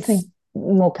 the main thing.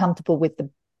 More comfortable with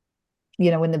the,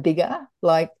 in the bigger,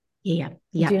 like, do you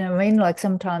know what I mean? Like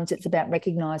sometimes it's about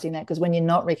recognizing that, because when you're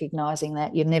not recognizing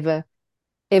that, you never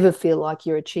ever feel like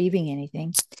you're achieving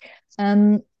anything.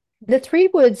 The 3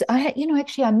 words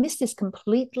actually I missed this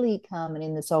completely, Carmen,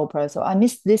 in the Soul Pro. So I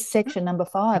missed this section number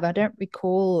 5. I don't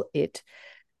recall it.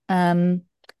 So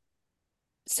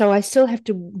I still have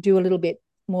to do a little bit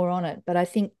more on it, but I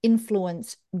think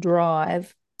influence,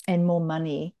 drive, and more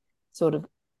money sort of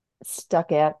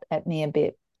stuck out at me a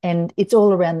bit. And it's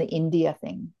all around the India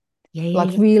thing.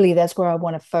 Really, that's where I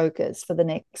want to focus for the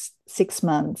next 6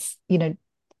 months, and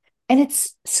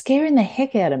it's scaring the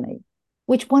heck out of me,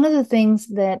 which one of the things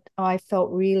that I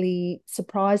felt really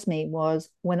surprised me was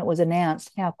when it was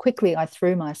announced how quickly I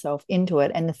threw myself into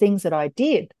it and the things that I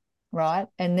did, right?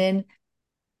 And then,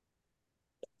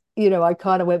 I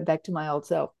kind of went back to my old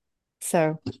self.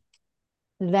 So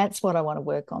that's what I want to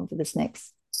work on for this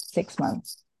next 6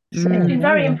 months. It's been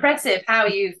very impressive how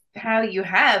you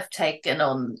have taken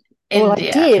on India. Well, I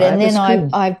did, and then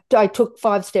I took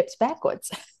 5 steps backwards.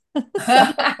 So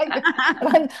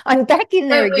I'm back in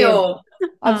there again.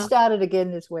 I've started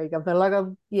again this week. I feel like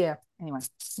anyway.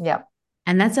 Yeah.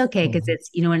 And that's okay, because it's,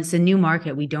 when it's a new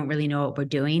market, we don't really know what we're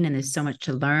doing, and there's so much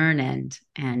to learn,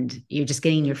 and you're just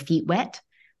getting your feet wet.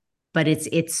 But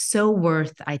it's so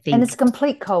worth, I think. And it's a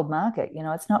complete cold market.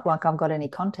 It's not like I've got any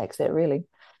contacts there, really.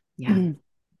 Yeah.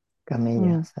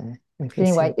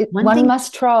 Anyway, one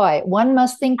must try. One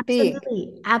must think big.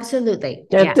 Absolutely.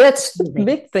 Yeah, that's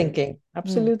big thinking.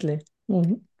 Absolutely.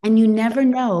 And you never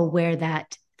know where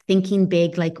that thinking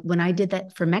big, like when I did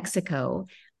that for Mexico,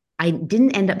 I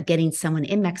didn't end up getting someone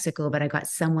in Mexico, but I got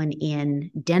someone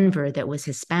in Denver that was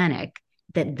Hispanic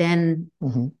that then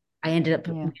I ended up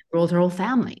rolled her whole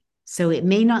family. So it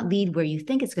may not lead where you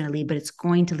think it's going to lead, but it's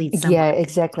going to lead somewhere. Yeah,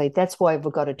 exactly. That's why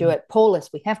we've got to do it. Paulus,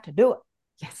 we have to do it.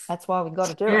 Yes. That's why we've got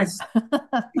to do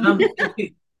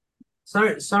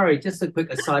it. Sorry, just a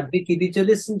quick aside. Vicky, did you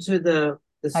listen to the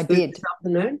I speech did. this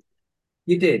afternoon?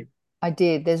 You did? I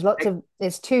did. There's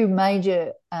 2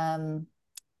 major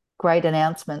great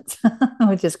announcements,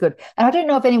 which is good. And I don't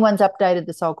know if anyone's updated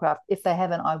the Soulcraft. If they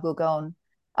haven't, I will go and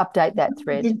update that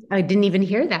thread. I didn't even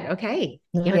hear that. Okay.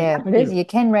 You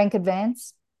can rank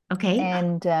advance. Okay.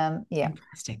 And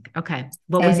fantastic. Okay.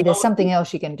 And there's something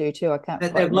else you can do too. I can't.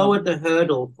 They've lowered the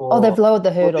hurdle for. Oh, they've lowered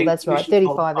the hurdle. That's right.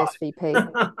 35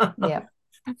 SVP. Yeah.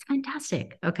 That's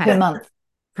fantastic. Okay. Per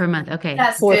month. Okay.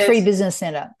 That's for a free business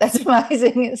center. That's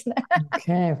amazing, isn't it?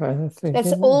 Okay.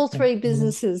 That's all 3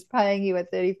 businesses paying you at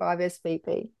 35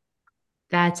 SVP.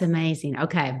 That's amazing.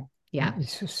 Okay. Yeah.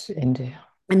 It's just India.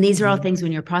 And these are all things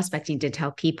when you're prospecting to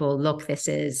tell people, look, this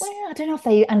is. Well, I don't know if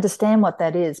they understand what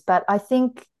that is, but I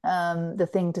think the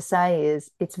thing to say is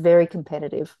it's very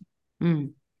competitive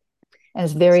and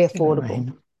it's very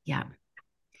affordable. Yeah.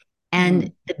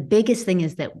 And the biggest thing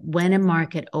is that when a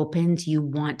market opens, you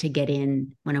want to get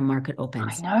in when a market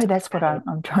opens. I know, that's what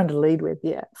I'm trying to lead with.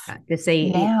 Yes. To say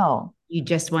now. You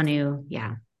just want to,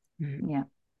 yeah. Yeah.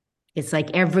 It's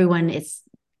like everyone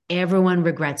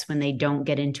regrets when they don't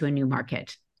get into a new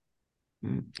market.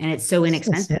 And it's so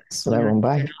inexpensive. You're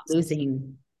not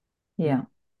losing. Yeah.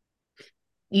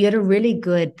 You had a really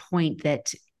good point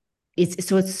that it's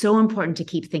so important to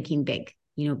keep thinking big,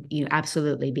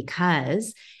 absolutely,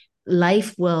 because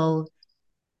life will,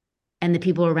 and the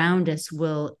people around us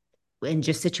will, in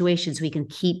just situations, we can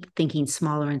keep thinking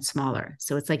smaller and smaller.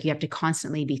 So it's like you have to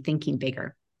constantly be thinking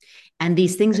bigger. And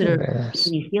these things that are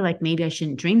making you feel like maybe I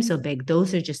shouldn't dream so big,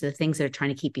 those are just the things that are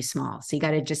trying to keep you small. So you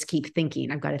got to just keep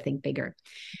thinking, I've got to think bigger.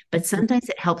 But sometimes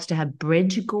it helps to have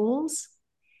bridge goals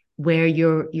where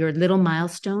your little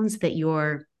milestones that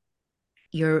your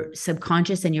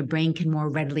subconscious and your brain can more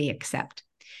readily accept.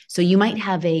 So you might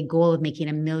have a goal of making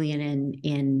 $1 million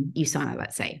in USANA,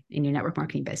 let's say, in your network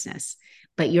marketing business,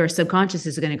 but your subconscious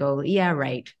is going to go, yeah,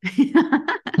 right.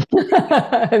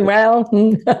 Well,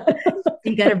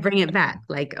 you got to bring it back.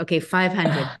 Like, okay,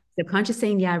 500. Subconscious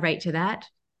saying, yeah, right to that.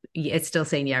 It's still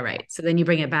saying, yeah, right. So then you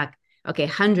bring it back. Okay,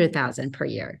 100,000 per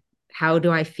year. How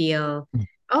do I feel?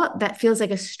 Oh, that feels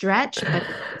like a stretch, but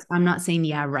I'm not saying,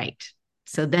 yeah, right.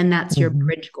 So then that's your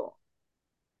bridge goal.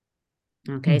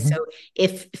 Okay. So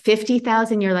if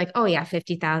 50,000, you're like, oh yeah,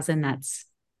 50,000, that's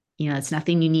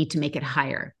nothing you need to make it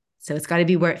higher. So it's got to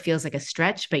be where it feels like a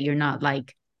stretch, but you're not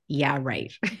like, yeah,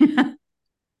 right.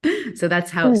 So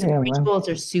that's how bridge goals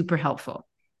are super helpful.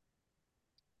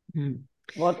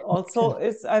 What also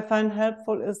is, I find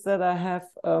helpful is that I have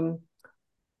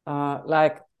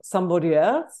like somebody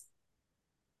else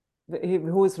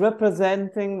who is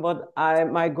representing what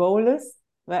my goal is,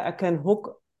 where I can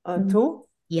hook to.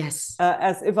 Yes.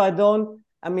 As if I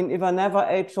never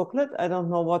ate chocolate, I don't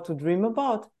know what to dream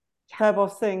about, type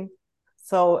of thing.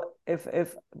 So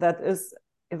if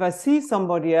I see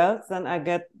somebody else, then I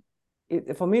get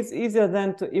it. For me, it's easier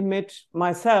than to image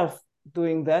myself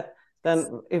doing that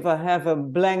than if I have a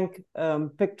blank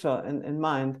picture in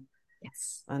mind.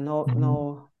 Yes. And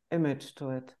no image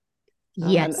to it.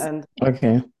 Yes. And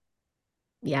okay.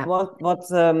 Yeah. What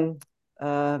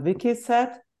Vicky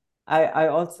said, I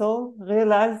also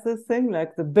realized this thing,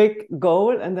 like the big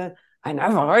goal, and then I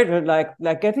never heard it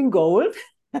like getting gold.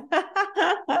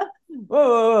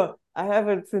 Whoa, I have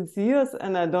it since years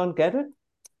and I don't get it.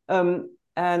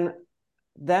 And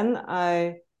then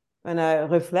when I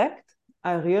reflect,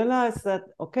 I realize that,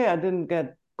 okay, I didn't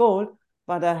get gold,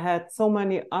 but I had so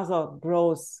many other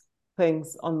growth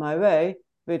things on my way,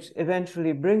 which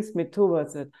eventually brings me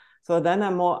towards it. So then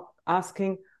I'm more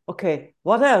asking, okay,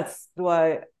 what else do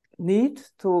I need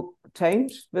to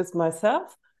change with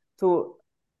myself to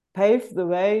pave the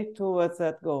way towards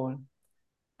that goal?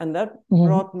 And that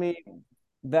brought me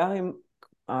when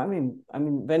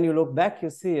you look back,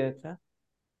 you see it. Huh?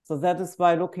 So that is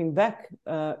why looking back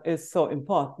is so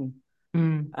important.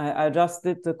 I just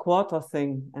did the quarter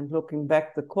thing, and looking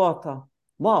back the quarter,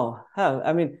 wow, hell.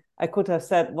 I could have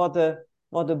said what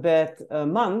a bad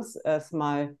month as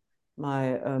my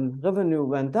revenue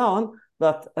went down,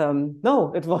 but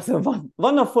no, it was a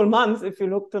wonderful month if you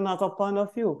look to another point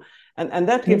of view, and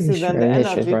that gives you then the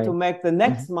energy to make the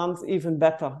next month even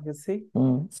better. You see,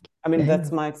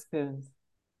 that's my experience.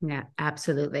 Yeah,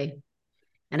 absolutely.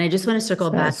 And I just want to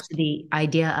circle back to the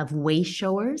idea of way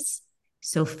showers.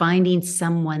 So finding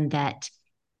someone that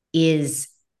is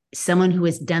someone who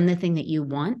has done the thing that you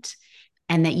want,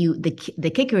 and that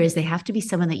the kicker is they have to be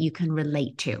someone that you can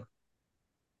relate to.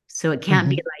 So it can't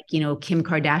be like, Kim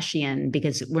Kardashian,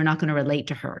 because we're not going to relate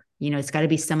to her. It's got to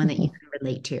be someone that you can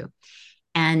relate to.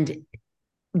 And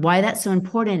why that's so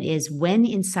important is when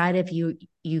inside of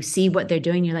you see what they're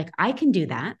doing, you're like, I can do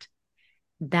that.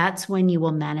 That's when you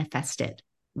will manifest it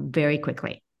very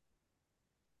quickly.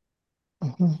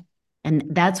 And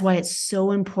that's why it's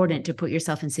so important to put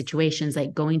yourself in situations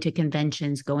like going to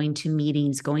conventions, going to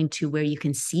meetings, going to where you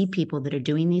can see people that are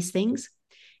doing these things.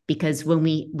 Because when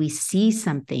we see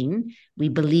something, we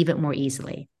believe it more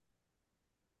easily.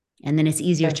 And then it's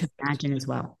easier to imagine as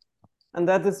well. And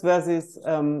that is where this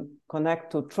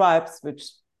connect to tribes, which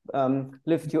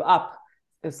lift you up,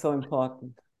 is so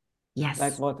important. Yes.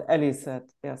 Like what Ellie said.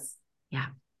 Yes. Yeah.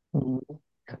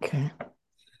 Okay.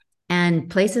 And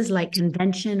places like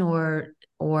convention or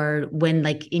when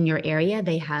like in your area,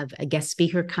 they have a guest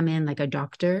speaker come in, like a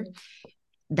doctor.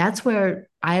 That's where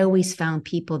I always found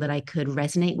people that I could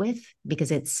resonate with,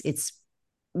 because it's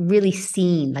really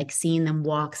seeing them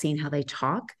walk, seeing how they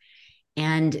talk.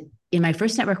 And in my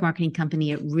first network marketing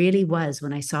company, it really was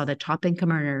when I saw the top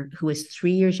income earner who was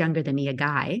 3 years younger than me, a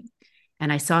guy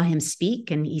And I saw him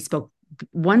speak, and he spoke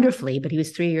wonderfully, but he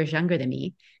was 3 years younger than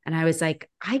me. And I was like,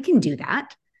 I can do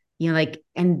that. Like,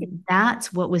 and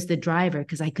that's what was the driver,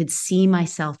 because I could see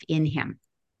myself in him.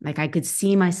 Like I could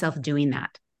see myself doing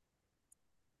that.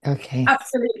 Okay.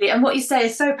 Absolutely. And what you say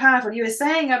is so powerful. You were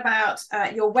saying about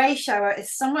your way shower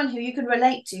is someone who you can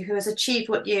relate to, who has achieved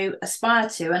what you aspire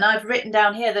to. And I've written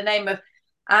down here the name of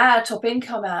our top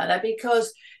income earner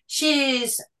because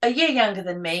she's a year younger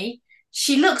than me.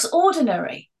 She looks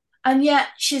ordinary, and yet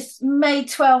she's made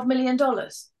 $12 million.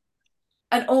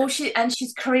 And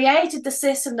she's created the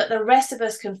system that the rest of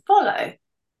us can follow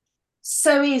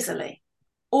so easily.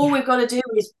 All we've got to do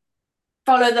is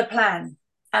follow the plan,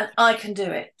 and I can do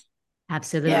it.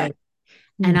 Absolutely. Yeah.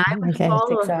 And I would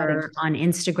follow her on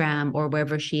Instagram or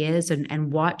wherever she is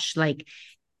and watch, like,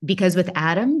 because with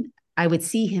Adam, I would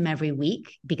see him every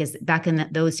week, because back in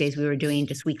those days we were doing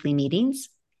just weekly meetings,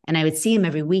 and I would see him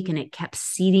every week, and it kept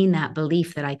seeding that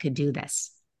belief that I could do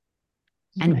this.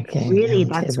 And really,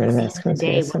 that's what the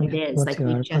day what it is. Like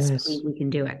we can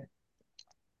do it.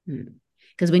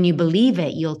 Because when you believe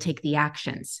it, you'll take the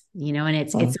actions, and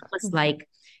it's almost like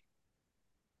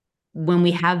when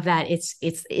we have that, it's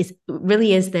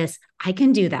really is this, I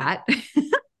can do that.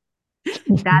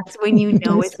 That's when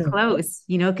it's close,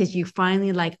 because you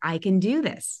finally like, I can do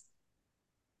this.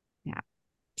 Yeah.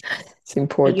 It's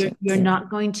important. You're not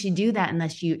going to do that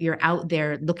unless you're out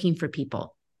there looking for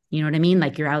people. You know what I mean?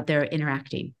 Like you're out there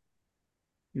interacting.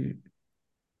 I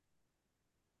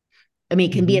mean,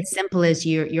 it can be as simple as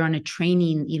you're on a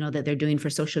training, that they're doing for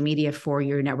social media for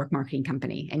your network marketing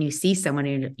company, and you see someone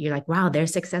and you're like, wow, they're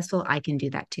successful. I can do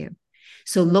that too.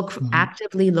 So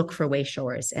actively look for way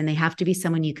showers, and they have to be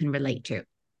someone you can relate to.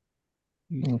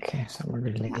 Okay, someone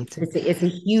related to. It's a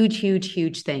huge, huge,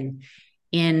 huge thing.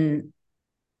 In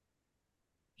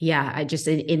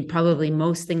probably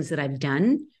most things that I've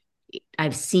done,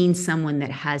 I've seen someone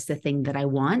that has the thing that I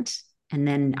want, and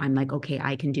then I'm like, okay,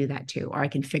 I can do that too, or I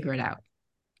can figure it out.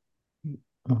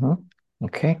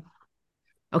 Okay.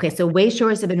 Okay, so way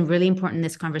showers have been really important in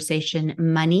this conversation.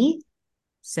 Money.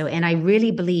 So, and I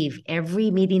really believe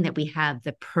every meeting that we have,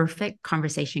 the perfect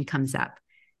conversation comes up.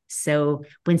 So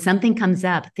when something comes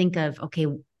up, think of, okay,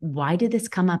 why did this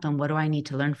come up and what do I need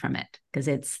to learn from it? Because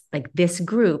it's like this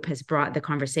group has brought the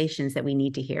conversations that we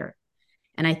need to hear.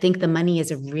 And I think the money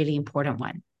is a really important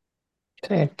one.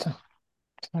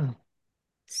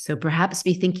 So perhaps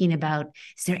be thinking about,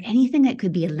 is there anything that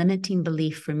could be a limiting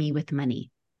belief for me with money?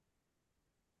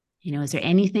 Is there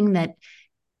anything that,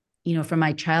 from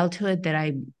my childhood that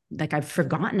I've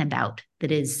forgotten about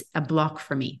that is a block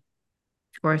for me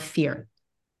or a fear?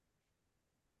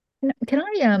 Can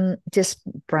I just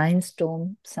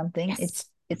brainstorm something? Yes.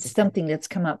 It's something that's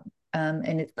come up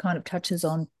and it kind of touches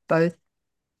on both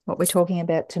what we're talking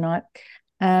about tonight.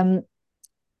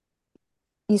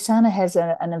 Usana has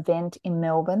an event in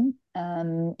Melbourne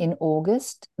in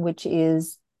August, which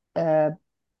is, we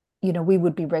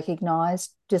would be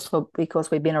recognised because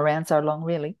we've been around so long,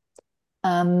 really.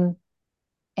 But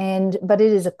it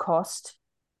is a cost,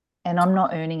 and I'm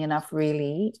not earning enough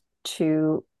really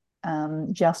to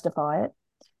justify it.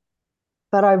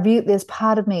 But there's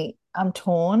part of me, I'm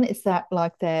torn. It's that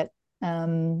like that,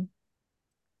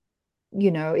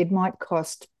 it might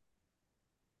cost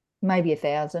maybe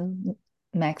 1,000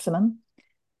 maximum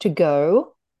to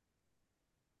go.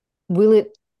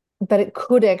 But it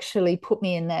could actually put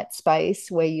me in that space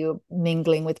where you're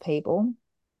mingling with people.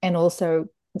 And also,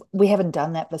 we haven't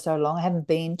done that for so long. I haven't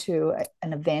been to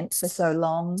an event for so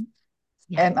long,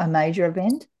 a major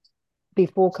event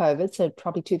before COVID. So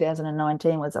probably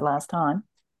 2019 was the last time.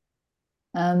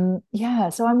 So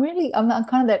I'm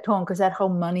kind of that torn because that whole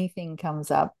money thing comes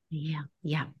up.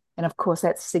 Yeah. And of course,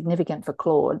 that's significant for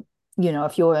Claude.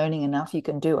 If you're earning enough, you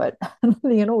can do it.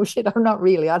 Oh shit, I'm not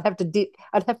really. I'd have to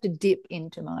dip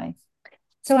into my.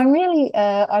 So I'm really,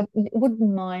 I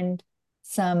wouldn't mind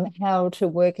how to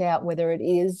work out whether it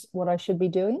is what I should be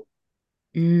doing,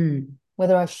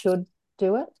 whether I should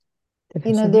do it.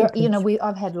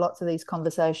 I've had lots of these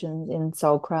conversations in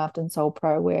Soulcraft and Soul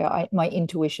Pro where my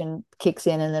intuition kicks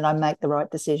in and then I make the right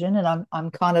decision, and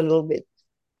I'm kind of a little bit.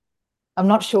 I'm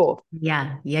not sure.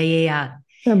 Yeah.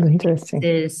 That'd be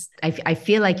interesting. I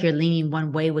feel like you're leaning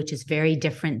one way, which is very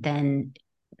different than,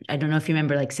 I don't know if you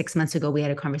remember, like 6 months ago, we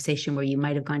had a conversation where you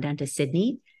might have gone down to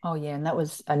Sydney. Oh, yeah. And that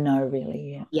was a no,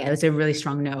 really. Yeah. Yeah, it was a really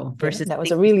strong no. Versus that was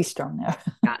a really strong no.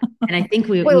 Yeah. And I think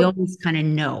we always kind of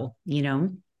know,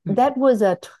 That was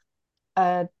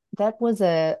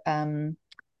an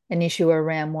issue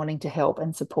around wanting to help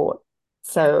and support.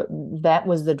 So that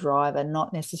was the driver,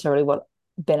 not necessarily what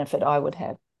benefit I would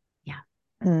have. Yeah.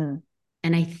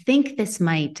 And I think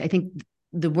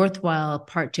the worthwhile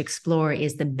part to explore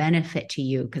is the benefit to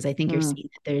you, because I think you're seeing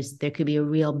that there could be a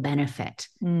real benefit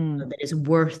that is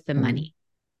worth the money.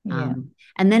 Yeah.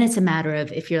 And then it's a matter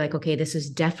of, if you're like, okay, this is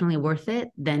definitely worth it,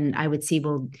 then I would see,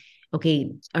 well,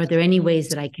 okay, are there any ways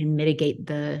that I can mitigate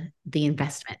the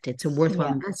investment? It's a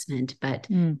worthwhile investment, but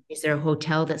is there a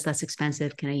hotel that's less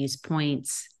expensive? Can I use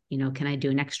points? Can I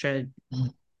do an extra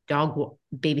dog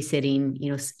babysitting,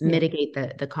 mitigate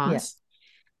the cost?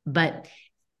 But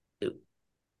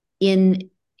in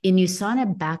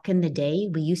USANA back in the day,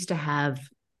 we used to have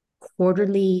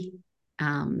quarterly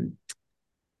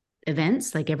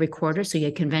events, like every quarter. So you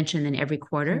had convention then every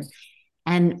quarter.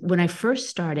 And when I first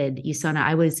started USANA,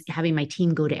 I was having my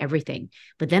team go to everything,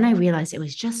 but then I realized it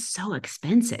was just so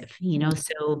expensive,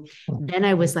 So then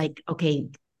I was like, okay.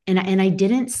 And I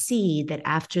didn't see that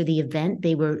after the event,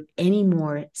 they were any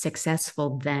more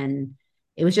successful than,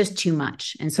 it was just too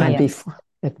much. And so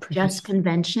just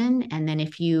convention. And then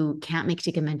if you can't make it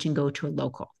to convention, go to a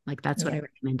local, like that's what I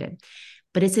recommended.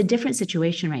 But it's a different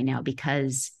situation right now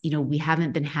because, we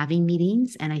haven't been having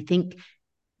meetings. And I think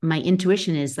my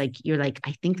intuition is like, you're like,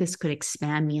 I think this could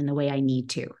expand me in the way I need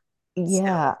to.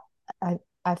 Yeah. So.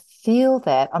 I feel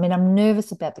that. I mean, I'm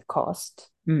nervous about the cost.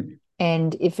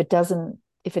 And if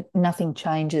nothing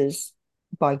changes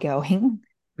by going,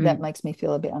 that makes me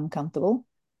feel a bit uncomfortable.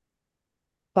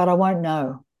 But I won't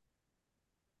know.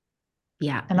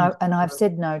 Yeah. And I've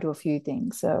said no to a few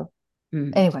things. So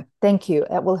anyway, thank you.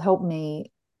 That will help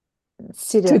me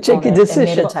sit to take a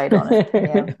decision and meditate on it.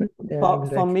 Yeah.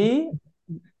 For me,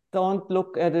 don't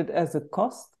look at it as a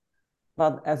cost,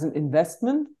 but as an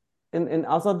investment in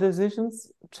other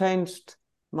decisions. Changed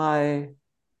my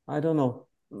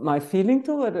feeling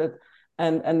toward it.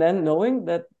 And then knowing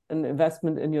that an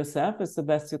investment in yourself is the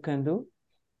best you can do.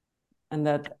 And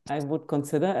that I would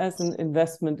consider as an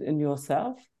investment in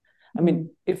yourself. I mean,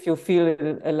 if you feel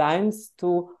it aligns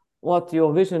to what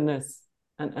your vision is,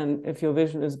 and if your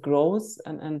vision is growth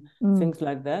and things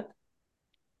like that,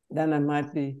 then it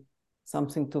might be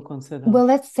something to consider.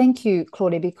 Well, thank you,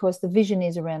 Claudia, because the vision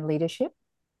is around leadership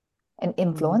and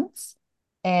influence.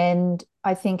 And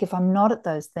I think if I'm not at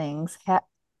those things,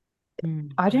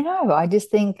 I don't know. I just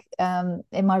think, am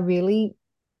I really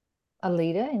a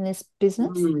leader in this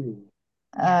business?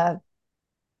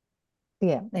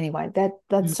 Anyway,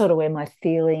 that's sort of where my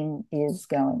feeling is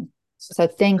going. So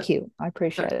thank you. I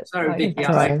appreciate it. Sorry, Vicky,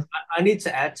 I need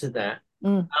to add to that.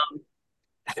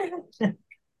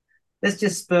 Let's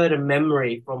just spur a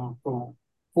memory from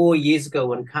 4 years ago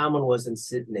when Carmen was in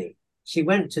Sydney. She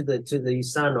went to the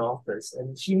USANA office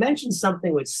and she mentioned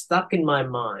something which stuck in my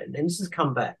mind, and this has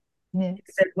come back. Yeah. She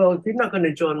said, well, if you're not going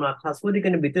to join my class, what are you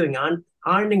going to be doing?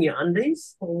 Ironing your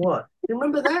undies or what? You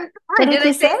remember that? What did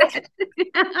you say?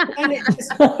 And it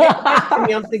just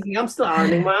me. I'm thinking, I'm still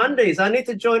ironing my undies. I need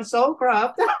to join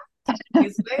Soulcraft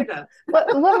years later.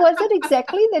 What was it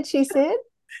exactly that she said?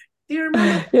 Do you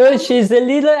remember? Yeah, she's a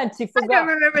leader and she forgot. I don't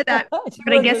remember that.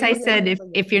 But I guess I said,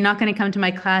 if you're not going to come to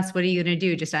my class, what are you going to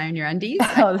do? Just iron your undies?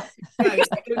 Yeah, you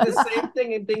do the same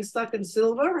thing and being stuck in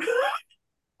silver.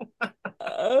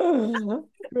 You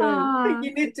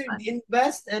need to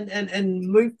invest and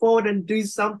move forward and do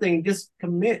something. Just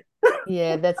commit.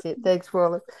 Yeah, that's it. Thanks for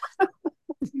all of it.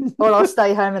 Or I'll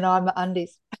stay home and iron my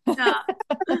undies.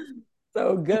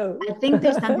 So go. I think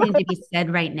there's something to be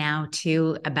said right now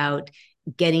too about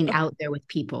getting out there with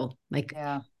people. Like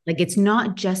it's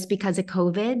not just because of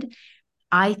COVID.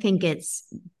 I think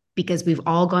it's because we've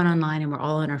all gone online and we're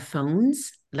all on our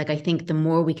phones. Like, I think the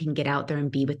more we can get out there and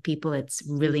be with people, it's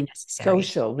really necessary.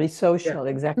 Be social,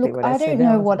 exactly. Look, what I don't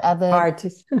know what other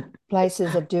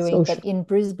places are doing, social. But in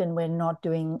Brisbane, we're not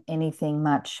doing anything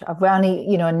much. I've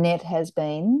only, Annette has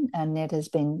been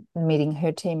meeting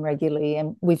her team regularly,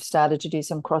 and we've started to do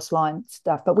some cross-line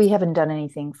stuff, but we haven't done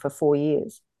anything for 4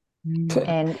 years.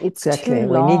 And it's too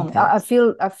long. I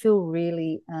feel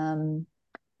really the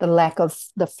lack of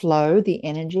the flow, the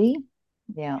energy.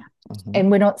 Yeah. And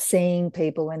we're not seeing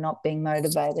people, we're not being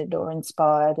motivated or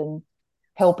inspired and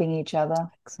helping each other.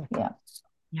 Exactly.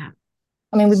 Yeah.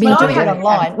 I mean, we've been doing it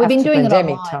online. We've been doing it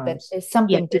online, but there's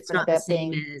something different about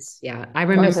being. I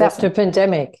remember after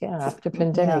pandemic. Yeah, after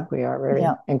pandemic, we are very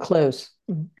enclosed.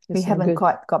 We haven't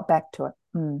quite got back to it.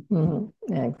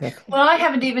 Yeah, exactly. Well, I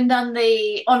haven't even done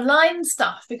the online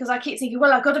stuff because I keep thinking,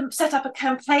 well, I've got to set up a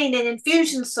campaign in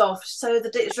Infusionsoft so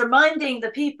that it's reminding the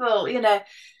people,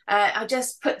 I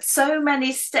just put so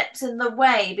many steps in the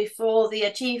way before the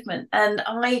achievement. And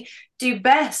I do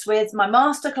best with my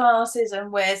masterclasses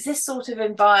and with this sort of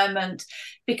environment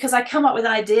because I come up with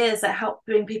ideas that help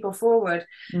bring people forward.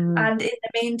 And in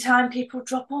the meantime, people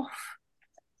drop off.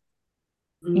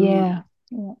 Yeah.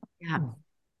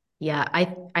 Yeah,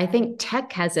 I think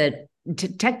tech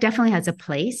definitely has a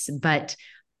place, but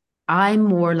I'm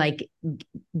more like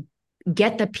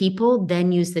get the people,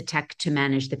 then use the tech to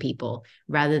manage the people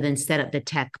rather than set up the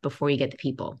tech before you get the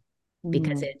people.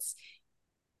 Because it's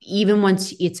even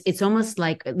once it's almost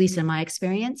like, at least in my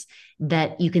experience,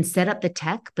 that you can set up the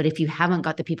tech, but if you haven't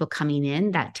got the people coming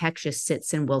in, that tech just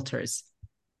sits and wilters.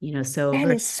 So that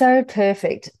is so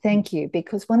perfect. Thank you.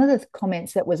 Because one of the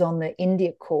comments that was on the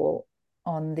India call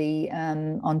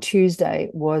on Tuesday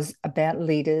was about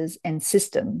leaders and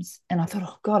systems. And I thought,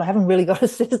 oh God, I haven't really got a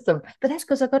system. But that's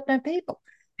because I've got no people.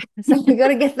 So we got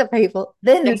to get the people,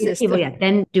 then the system. People,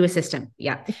 then do a system.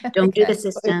 Don't do the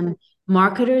system.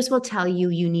 Marketers will tell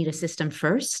you need a system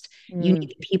first. You need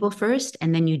the people first,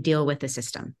 and then you deal with the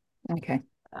system. Okay.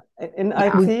 In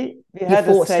IT, we had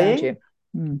a saying.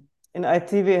 In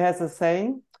IT, we have a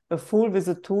saying: a fool with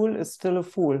a tool is still a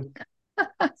fool.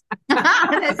 A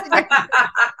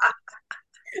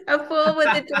fool with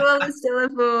a tool is still a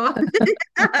fool.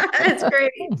 That's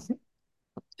great.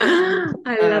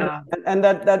 I love it. And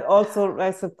that also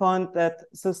raises the point that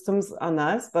systems are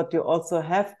nice, but you also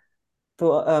have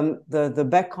to the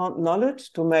background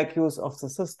knowledge to make use of the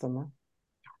system.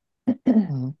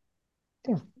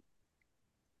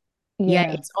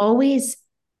 Yeah, it's always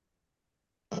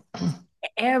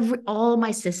all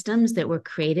my systems that were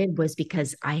created was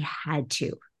because I had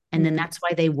to. And then that's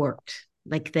why they worked.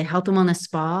 Like the health and wellness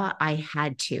spa, I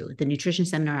had to. The nutrition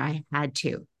seminar, I had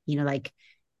to. Like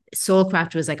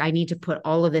Soulcraft was like, I need to put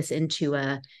all of this into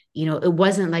it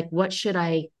wasn't like, what should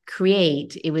I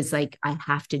create? It was like, I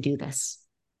have to do this.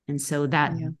 And so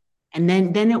that, and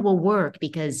then it will work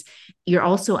because you're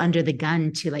also under the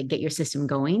gun to like get your system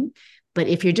going. But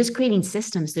if you're just creating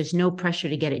systems, there's no pressure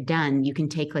to get it done. You can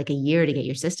take like a year to get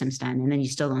your systems done, and then you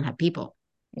still don't have people.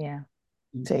 Yeah.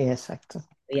 Sí, exacto.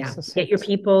 Yeah. Get your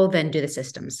people, then do the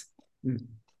systems.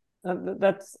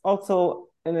 That's also,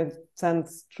 in a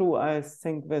sense, true, I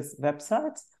think, with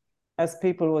websites. As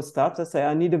people will start to say,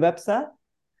 I need a website.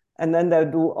 And then they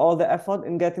do all the effort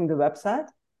in getting the website.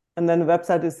 And then the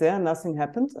website is there, nothing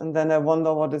happens. And then I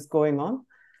wonder what is going on.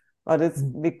 But it's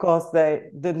because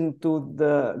they didn't do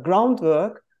the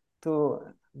groundwork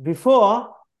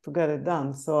before to get it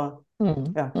done. So,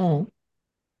 yeah.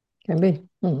 Can be.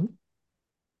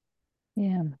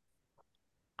 Yeah.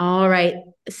 All right.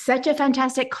 Such a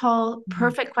fantastic call.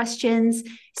 Perfect questions.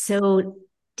 So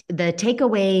the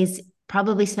takeaways,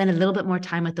 probably spend a little bit more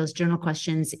time with those journal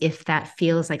questions if that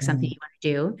feels like something you want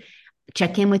to do.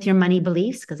 Check in with your money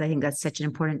beliefs, because I think that's such an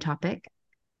important topic.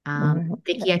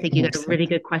 Vicki, I think you got a really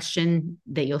good question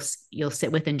that you'll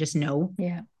sit with and just know.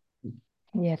 Yeah.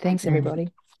 Thanks, everybody.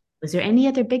 Was there any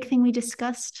other big thing we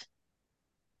discussed?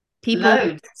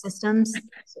 People, systems,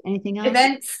 anything else?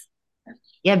 Events.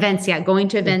 Yeah, events. Yeah, going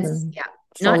to events. Yeah,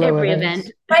 not every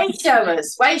event. Way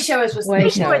showers. Way showers was way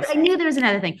showers. I knew there was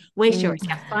another thing. Way showers.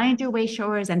 Yeah, find your way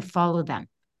showers and follow them.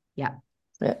 Yeah.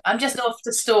 I'm just off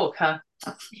to stalk her.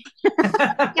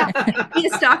 Yeah, be a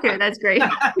stalker. That's great.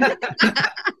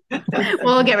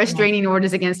 We'll get restraining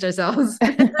orders against ourselves. All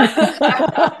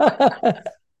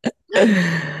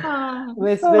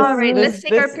right, let's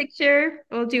take our picture.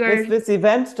 We'll do our this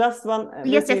event. Just one.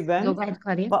 Yes. Event. Go ahead,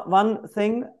 Claudia. But one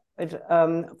thing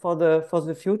for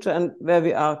the future and where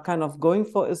we are kind of going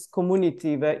for is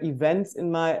community, where events,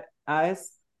 in my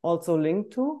eyes, also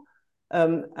link to,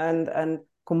 and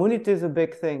community is a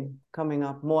big thing coming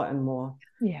up more and more.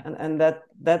 Yeah. And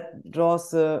that draws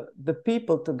the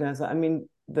people together. I mean,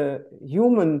 the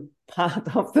human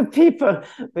part of the people,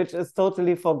 which is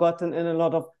totally forgotten in a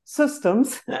lot of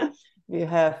systems we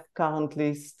have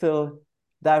currently still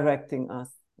directing us.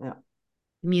 Yeah.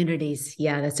 Communities.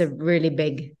 Yeah, that's a really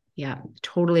big,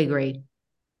 totally agree.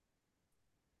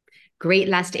 Great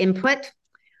last input.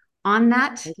 On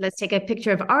that, let's take a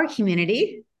picture of our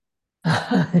community.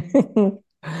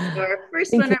 Our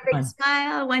first one, our big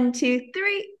smile. 1, 2,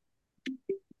 3.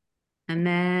 And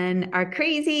then our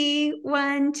crazy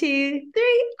 1, 2,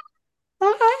 3.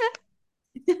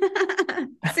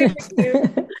 Super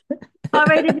cute. All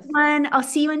right, everyone. I'll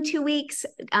see you in 2 weeks.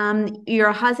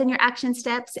 Your ahas and your action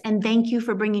steps. And thank you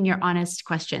for bringing your honest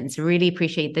questions. Really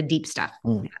appreciate the deep stuff.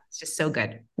 Yeah, it's just so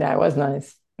good. That was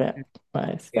nice. Yeah,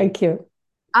 nice. Thank you.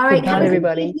 All right, have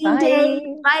everybody. Bye.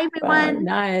 Bye, everyone.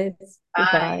 Bye. Nice.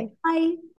 Bye. Bye.